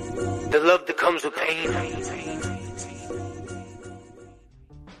 the love that comes with pain.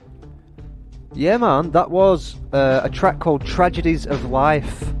 Yeah, man, that was a track called Tragedies of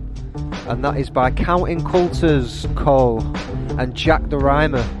Life, and that is by Counting Cultures, Cole, and Jack the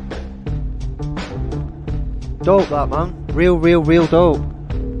Rhymer. Dope, that, man. Real dope.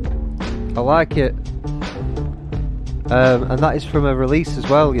 I like it. And that is from a release as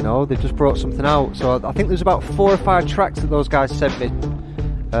well, you know, they've just brought something out. So I think there's about 4 or 5 tracks that those guys sent me.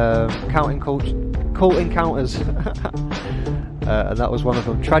 Counting Cult Encounters. And that was one of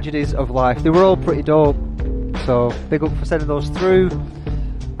them. Tragedies of Life. They were all pretty dope. So big up for sending those through.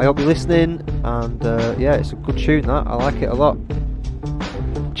 I hope you're listening. And yeah, it's a good tune, that. I like it a lot.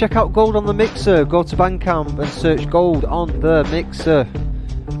 Check out Gold on the Mixer. Go to Bandcamp and search Gold on the Mixer.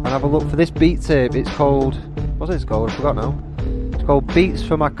 And have a look for this beat tape. It's called... What's it called? I forgot now. It's called Beats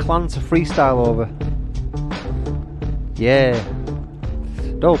for My Clan to Freestyle Over. Yeah.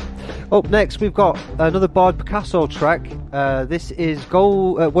 Dope. Up next we've got another Boyd Picasso track. This is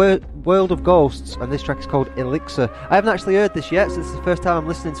World of Ghosts, and this track is called Elixir. I haven't actually heard this yet, so this is the first time I'm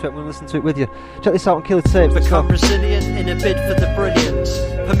listening to it. I'm going to listen to it with you. Check this out on Killer Tapes. Become resilient in a bid for the brilliance.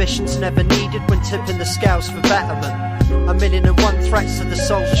 Permissions never needed when tipping the scales for betterment. 1,000,001 threats to the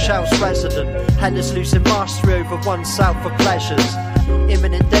souls of Shell's resident. Hell is losing mastery over oneself for pleasures.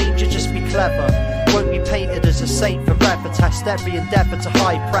 Imminent danger, just be clever. Won't be painted as a saint forever. Test every endeavour to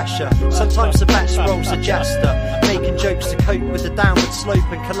high pressure. Sometimes the best role's a jester, making jokes to cope with the downward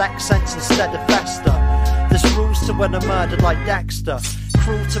slope and collect sense instead of fester. There's rules to when I'm murdered like Dexter.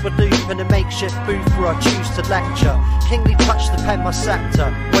 Cruel to a loop in a makeshift booth where I choose to lecture. Kingly touch the pen, my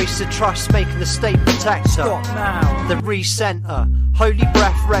sceptre. Wasted trust, making the state protector. Stop now. The recenter. Holy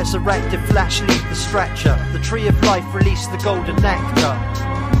breath, resurrected flesh, leave the stretcher. The tree of life, release the golden nectar.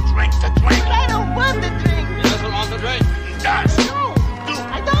 Drink the drink. I don't want the drink. He doesn't want the drink. Yes.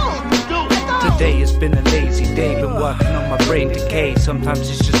 I don't. Today has been a lazy day, been working on my brain decay. Sometimes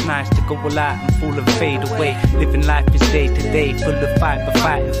it's just nice to go alive and fall and fade away. Living life is day to day, full of fight but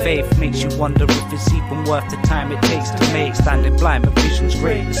fighting faith. Makes you wonder if it's even worth the time it takes to make. Standing blind, my vision's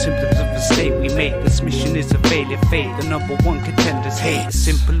great. The symptoms of the state we make. This mission is a failing fate. The number one contenders hate. It's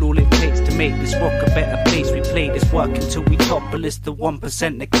simple, all it takes to make this rock a better place. We play this work until we topple. It's the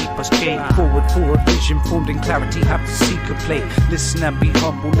 1% that keep us chained. Forward for a vision, formed in clarity. Have to seek a play. Listen and be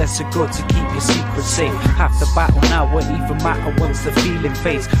humble. Lesser God to keep your secret safe. Have to battle now, won't even matter once the feeling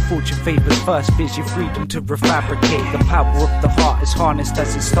fades. Fortune favors first, bids your freedom to refabricate. The power of the heart is harnessed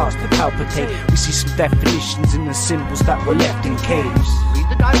as it starts to palpitate. We see some definitions in the symbols that were left in caves. Read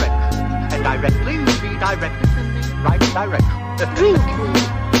the direction, and directly redirect it in the right direction. Drink me.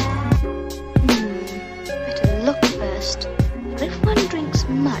 Better look first. For if one drinks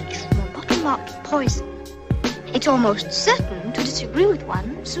much from a bottle marked poison, it's almost certain to disagree with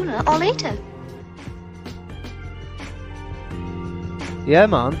one sooner or later. Yeah,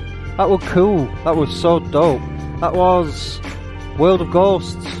 man. That was cool. That was so dope. That was World of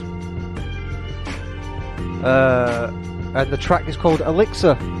Ghosts. And the track is called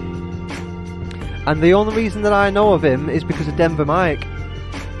Elixir. And the only reason that I know of him is because of Denver Mike,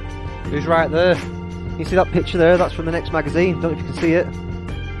 who's right there. You see that picture there? That's from the Next Magazine. Don't know if you can see it.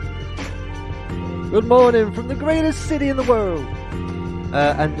 Good morning from the greatest city in the world.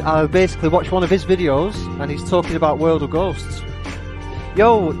 And I basically watched one of his videos, and he's talking about World of Ghosts.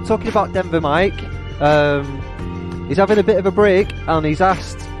 Yo, talking about Denver Mike, he's having a bit of a break, and he's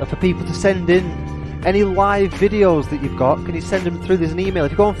asked for people to send in any live videos that you've got. Can you send them through? There's an email.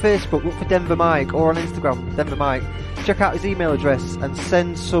 If you go on Facebook, look for Denver Mike, or on Instagram, Denver Mike. Check out his email address and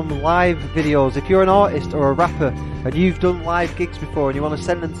send some live videos. If you're an artist or a rapper and you've done live gigs before and you want to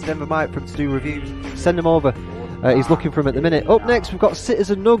send them to Denver Mike for him to do reviews, send them over. He's looking for him at the minute. Up next, we've got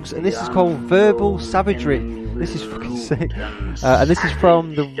Citizen Nugs, and this is called Verbal Savagery. This is fucking sick. And this is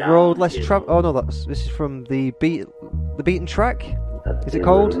from the Road Less Travel. Oh no, this is from the Beaten Track. Is it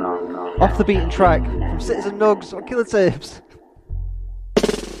called? Off the Beaten Track from Citizen Nugs on Killer Tapes.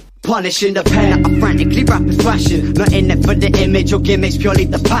 Punishing the pen, I frantically rap with fashion. Not in it for the image or gimmicks, purely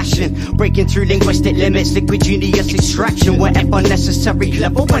the passion. Breaking through linguistic limits, liquid genius extraction. Wherever necessary,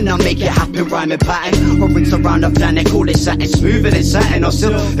 clever when I make it happen. Rhyming pattern, or rings around the planet. Call it satin, smoother than satin. Or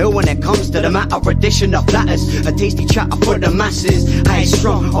still ill when it comes to the matter. Addition of platters, a tasty chatter for the masses. High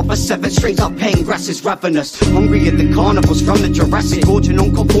strong, off a 7 strings of pain grasses. Ravenous, hungry at the carnivals from the Jurassic. Gorging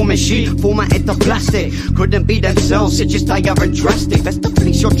on conforming sheet, formatted to plastic. Couldn't be themselves, it's just dire and drastic. Best to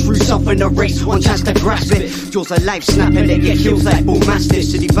fleece your true self in a race, one chance to grasp it. Jaws of life snapping, they get kills like bull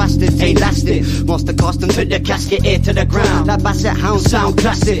mastiffs. City bastards ain't lasting. Monster cast them to the casket, ear to the ground. Like basset hound sound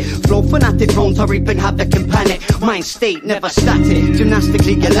classic. Flow fanatic, prone to reaping havoc and panic. Mind state never static,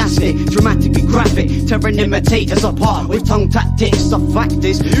 gymnastically elastic, dramatically graphic. Tearing imitators apart with tongue tactics. The fact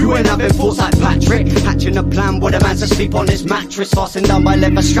is, you ain't having thoughts like Patrick. Hatching a plan with a man's asleep on his mattress. Fastened down by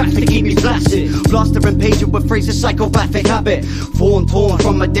leather straps to keep me flaccid. Blastering pages with phrases psychopathic habit. Torn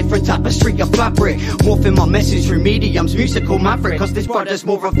from a different tapestry of fabric. Morphing my message through mediums, musical maverick. Cause this brother's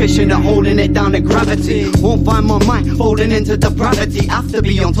more efficient at holding it down to gravity. Won't find my mind folding into depravity. Have to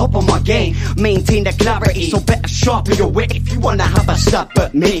be on top of my game, maintain the clarity. So better sharpen your wit if you wanna have a stab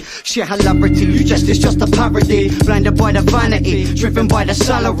at me. Sheer hilarity, you just is just a parody. Blinded by the vanity, driven by the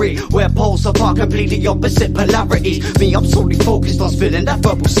salary. Where poles apart, completely opposite polarities. Me, I'm solely focused on spilling that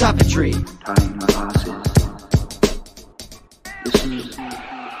verbal savagery. Time passes. Listen.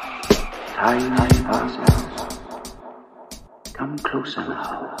 Time passes. Come closer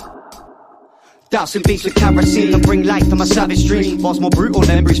now. Dousing beats with kerosene to bring light to my savage dream. Far more brutal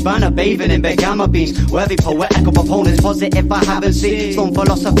than Bruce Banner bathing in big gamma beams. Worthy poetical opponents, positive I haven't seen. Stone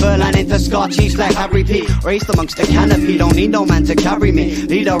philosopher line into scar chiefs like Harry P. Raised amongst the canopy, don't need no man to carry me.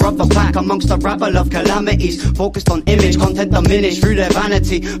 Leader of the pack amongst a rabble of calamities. Focused on image, content diminished through their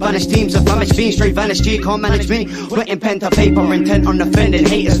vanity. Vanished teams of famished fiends, straight vanished G, can't manage me. Wetting pen to paper, intent on offending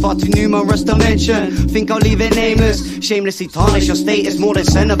haters. Far too numerous to mention, think I'll leave it nameless. Shamelessly tarnish your status, more than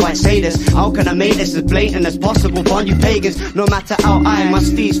Cenobite sadist. How can I made this as blatant as possible for you pagans? No matter how I, my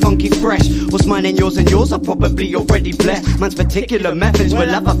steed's funky fresh. What's mine and yours are probably already blessed. Man's particular methods will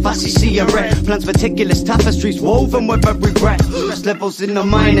have a fussy see a red. Plans meticulous tapestries woven with every breath. Stress levels in the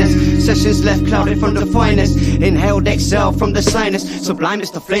minus, sessions left clouded from the finest. Inhaled exhale from the sinus, sublime is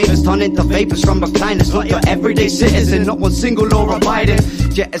the flavors turn into vapors from recliners. Not your everyday citizen, not one single law abiding.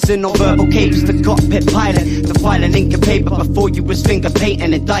 Jettison on verbal capes, the cockpit pilot. The filing ink and paper before you was finger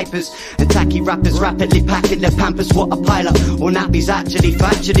painting in diapers. And tacky rappers rapidly packing their pampers. What a pilot, or nappies actually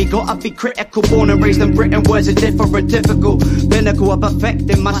factually. Gotta be critical, born and raised in Britain. Words are different, difficult. Pinnacle of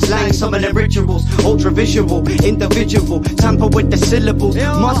perfecting my slang, some of the rituals. Ultra visual, individual. Tamper with the syllables,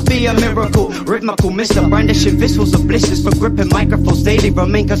 must be a miracle. Rhythmical, Mr. Brandishing visuals of blisters for gripping microphones daily.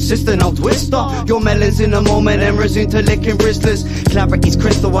 Remain consistent, I'll twist off your melons in a moment and resume to licking wristlers. Clarity's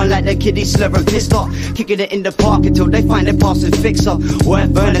crystal, unlike the kiddie slurring pissed off. Kicking it in the park until they find it passing fix up.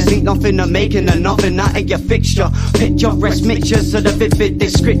 Word burners ain't nothing to making a nothing out of your fixture. Picture rest mixtures of the vivid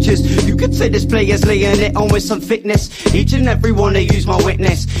scriptures. You could say this player's laying it on with some thickness. Each and every one they use my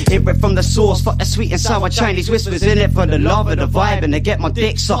witness. Hear it from the source, fuck the sweet and sour Chinese whispers. In it for the love of the vibe and to get my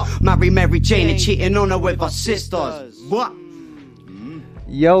dick sucked. Marry Mary Jane and cheating on her with her sisters. What?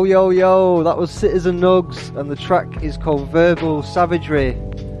 Yo, yo, yo, that was Citizen Nugs, and the track is called Verbal Savagery.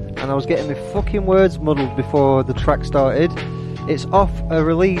 And I was getting my fucking words muddled before the track started. It's off a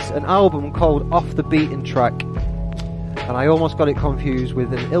release, an album called Off the Beaten Track. And I almost got it confused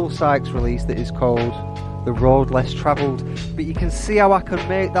with an Ill Sykes release that is called The Road Less Travelled. But you can see how I can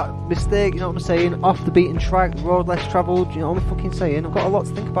make that mistake, you know what I'm saying? Off the beaten track, The Road Less Travelled, you know what I'm fucking saying? I've got a lot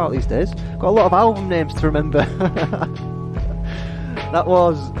to think about these days. Got a lot of album names to remember. That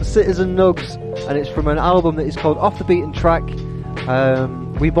was Citizen Nugs, and it's from an album that is called Off the Beaten Track. I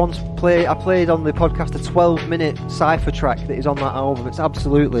played on the podcast a 12-minute cypher track that is on that album. It's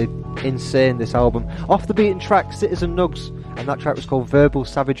absolutely insane, this album. Off the Beaten Track, Citizen Nugs, and that track was called Verbal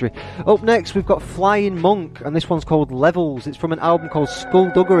Savagery. Up next we've got Flying Monk, and this one's called Levels. It's from an album called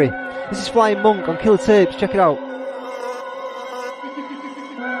Skullduggery. This is Flying Monk on Killer Tapes, check it out.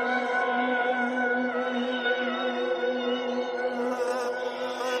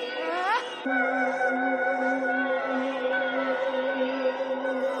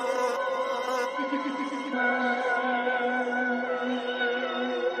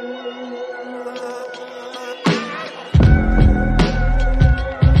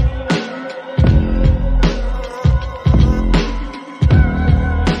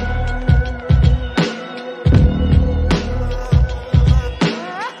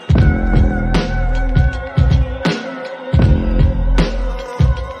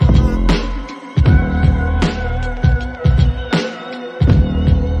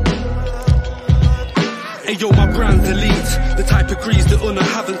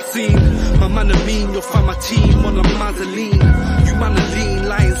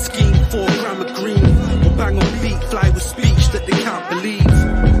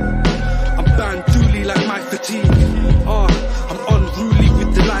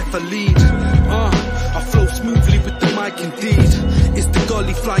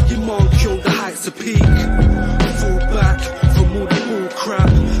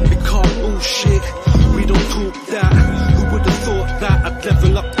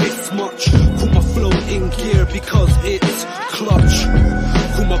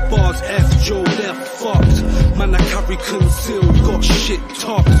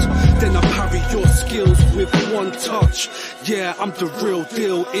 I'm the real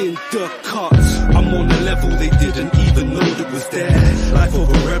deal in the cuts. I'm on a level they didn't even know that was there. Life of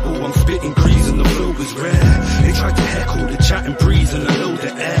a rebel, I'm spitting grease and the flow is rare. They try to heckle the chat and breeze and load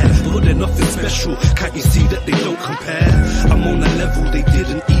the air, but they're nothing special, can't you see that they don't compare? I'm on a level they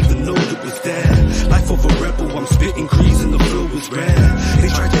didn't even know that was there. Life of a rebel, I'm spitting grease and the flow is rare. They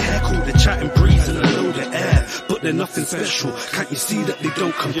try to heckle the chat and breeze and load the air, but they're nothing special, can't you see that they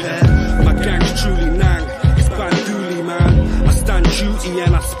don't compare? My gang's truly nang, it's Banduli man. I stand duty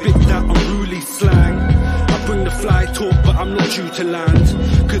and I spit that unruly slang. I bring the fly talk but I'm not due to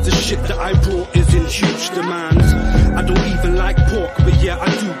land, cause the shit that I brought is in huge demand. I don't even like pork but yeah I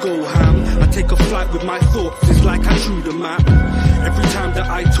do go ham. I take a flight with my thoughts, it's like I drew the map. Every time that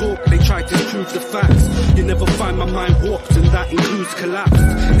I talk they try to disprove the facts. You never find my mind warped and that includes collapsed.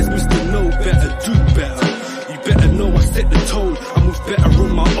 It's Mr. Know Better, Do Better. You better know I set the tone, I move better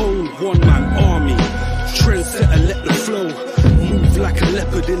on my own. One man army, trendsetter, let the flow. Move like a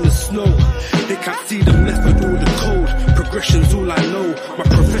leopard in the snow. They can't see the method or the code. Progression's all I know. My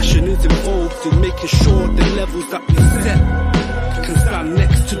profession is involved in making sure the levels that we set can stand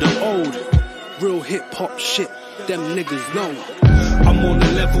next to the old. Real hip hop shit, them niggas know. I'm on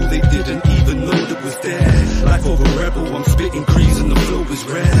a level they didn't even know that was there. Life of a rebel, I'm spitting grease and the flow is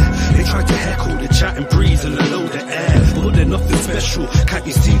rare. They try to heckle the chat and breeze and load the air, but they're nothing special, can't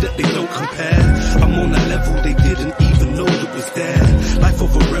you see that they don't compare? I'm on a level they didn't even know that was there. Life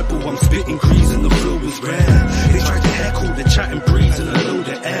of a rebel, I'm spitting grease and the flow is rare. They try to heckle the chat and breeze and load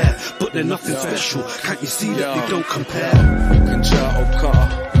the air, but they're nothing special, can't you see that they don't compare? Concerto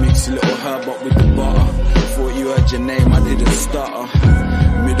cutter, mix a little herb up with the butter. Thought you heard your name, I didn't stutter.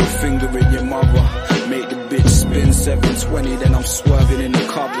 Middle finger in your mother, make the bitch spin 720, then I'm swerving in the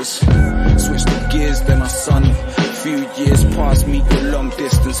covers. Switch the gears, then I sun. Few years past, meet your long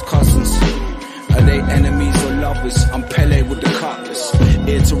distance cousins. Are they enemies or lovers? I'm Pele with the cutlass.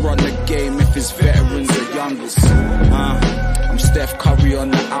 Here to run the game if it's veterans or youngers. I'm Steph Curry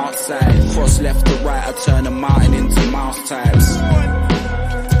on the outside. Cross left to right, I turn a mountain into mouse types.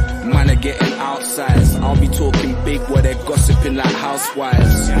 Man are getting outsized. I'll be talking big where they're gossiping like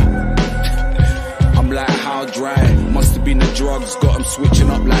housewives. I'm like, how dry? Must have been the drugs, got them switching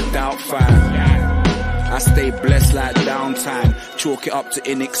up like Doubtfire. I stay blessed like downtime. Chalk it up to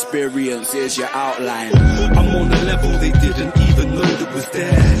inexperience, here's your outline. I'm on a level they didn't even know that was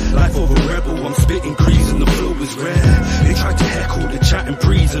there. Life of a rebel, I'm spitting grease and the flow is rare. They try to heckle the chat and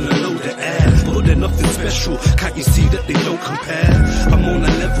breeze and load the air, but they're nothing special, can't you see that they don't compare? I'm on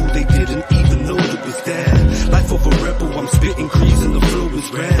a level they didn't even know that was there. Life of a rebel, I'm spitting grease and the flow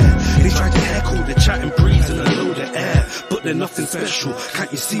is rare. They try to heckle the chat and breeze and load the air, but they're nothing special,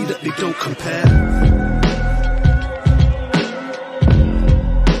 can't you see that they don't compare?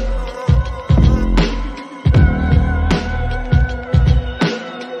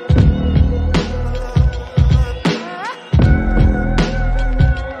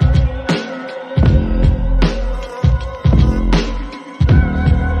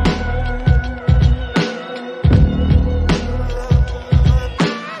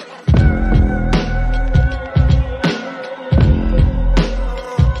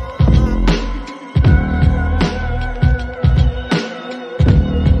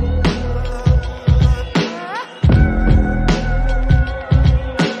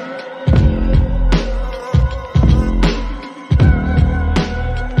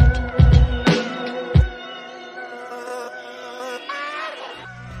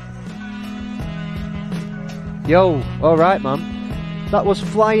 Yo, alright man. That was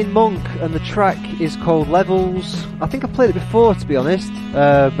Flying Monk, and the track is called Levels. I think I've played it before, to be honest,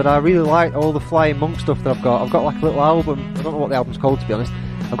 but I really like all the Flying Monk stuff that I've got. I've got like a little album, I don't know what the album's called, to be honest.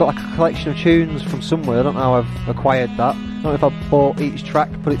 I've got like a collection of tunes from somewhere, I don't know how I've acquired that. I don't know if I bought each track,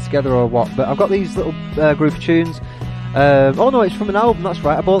 put it together or what, but I've got these little group of tunes. Oh no, it's from an album, that's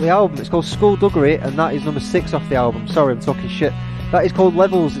right, I bought the album. It's called Skullduggery, and that is number 6 off the album. Sorry, I'm talking shit. That is called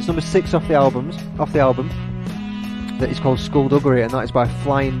Levels, it's number 6 off the album. That is called Skullduggery, and that is by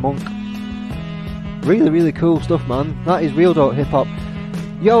Flying Monk. Really, really cool stuff, man. That is real dope hip-hop.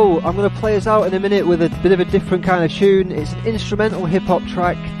 Yo, I'm going to play us out in a minute with a bit of a different kind of tune. It's an instrumental hip-hop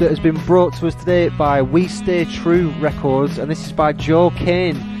track that has been brought to us today by We Stay True Records, and this is by Joe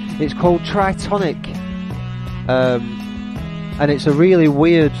Kane. It's called Tritonic. And it's a really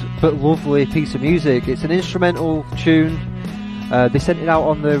weird but lovely piece of music. It's an instrumental tune. They sent it out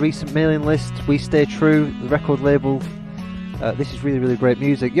on the recent mailing list, We Stay True, the record label. This is really, really great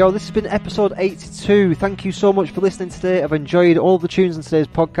music. Yo, this has been episode 82. Thank you so much for listening today. I've enjoyed all the tunes in today's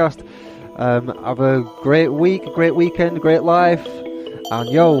podcast. Have a great week, a great weekend, a great life. And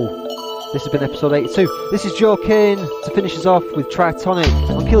yo, this has been episode 82. This is Joe Kane to finish us off with Tritonic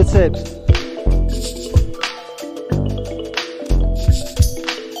on Killer Tapes.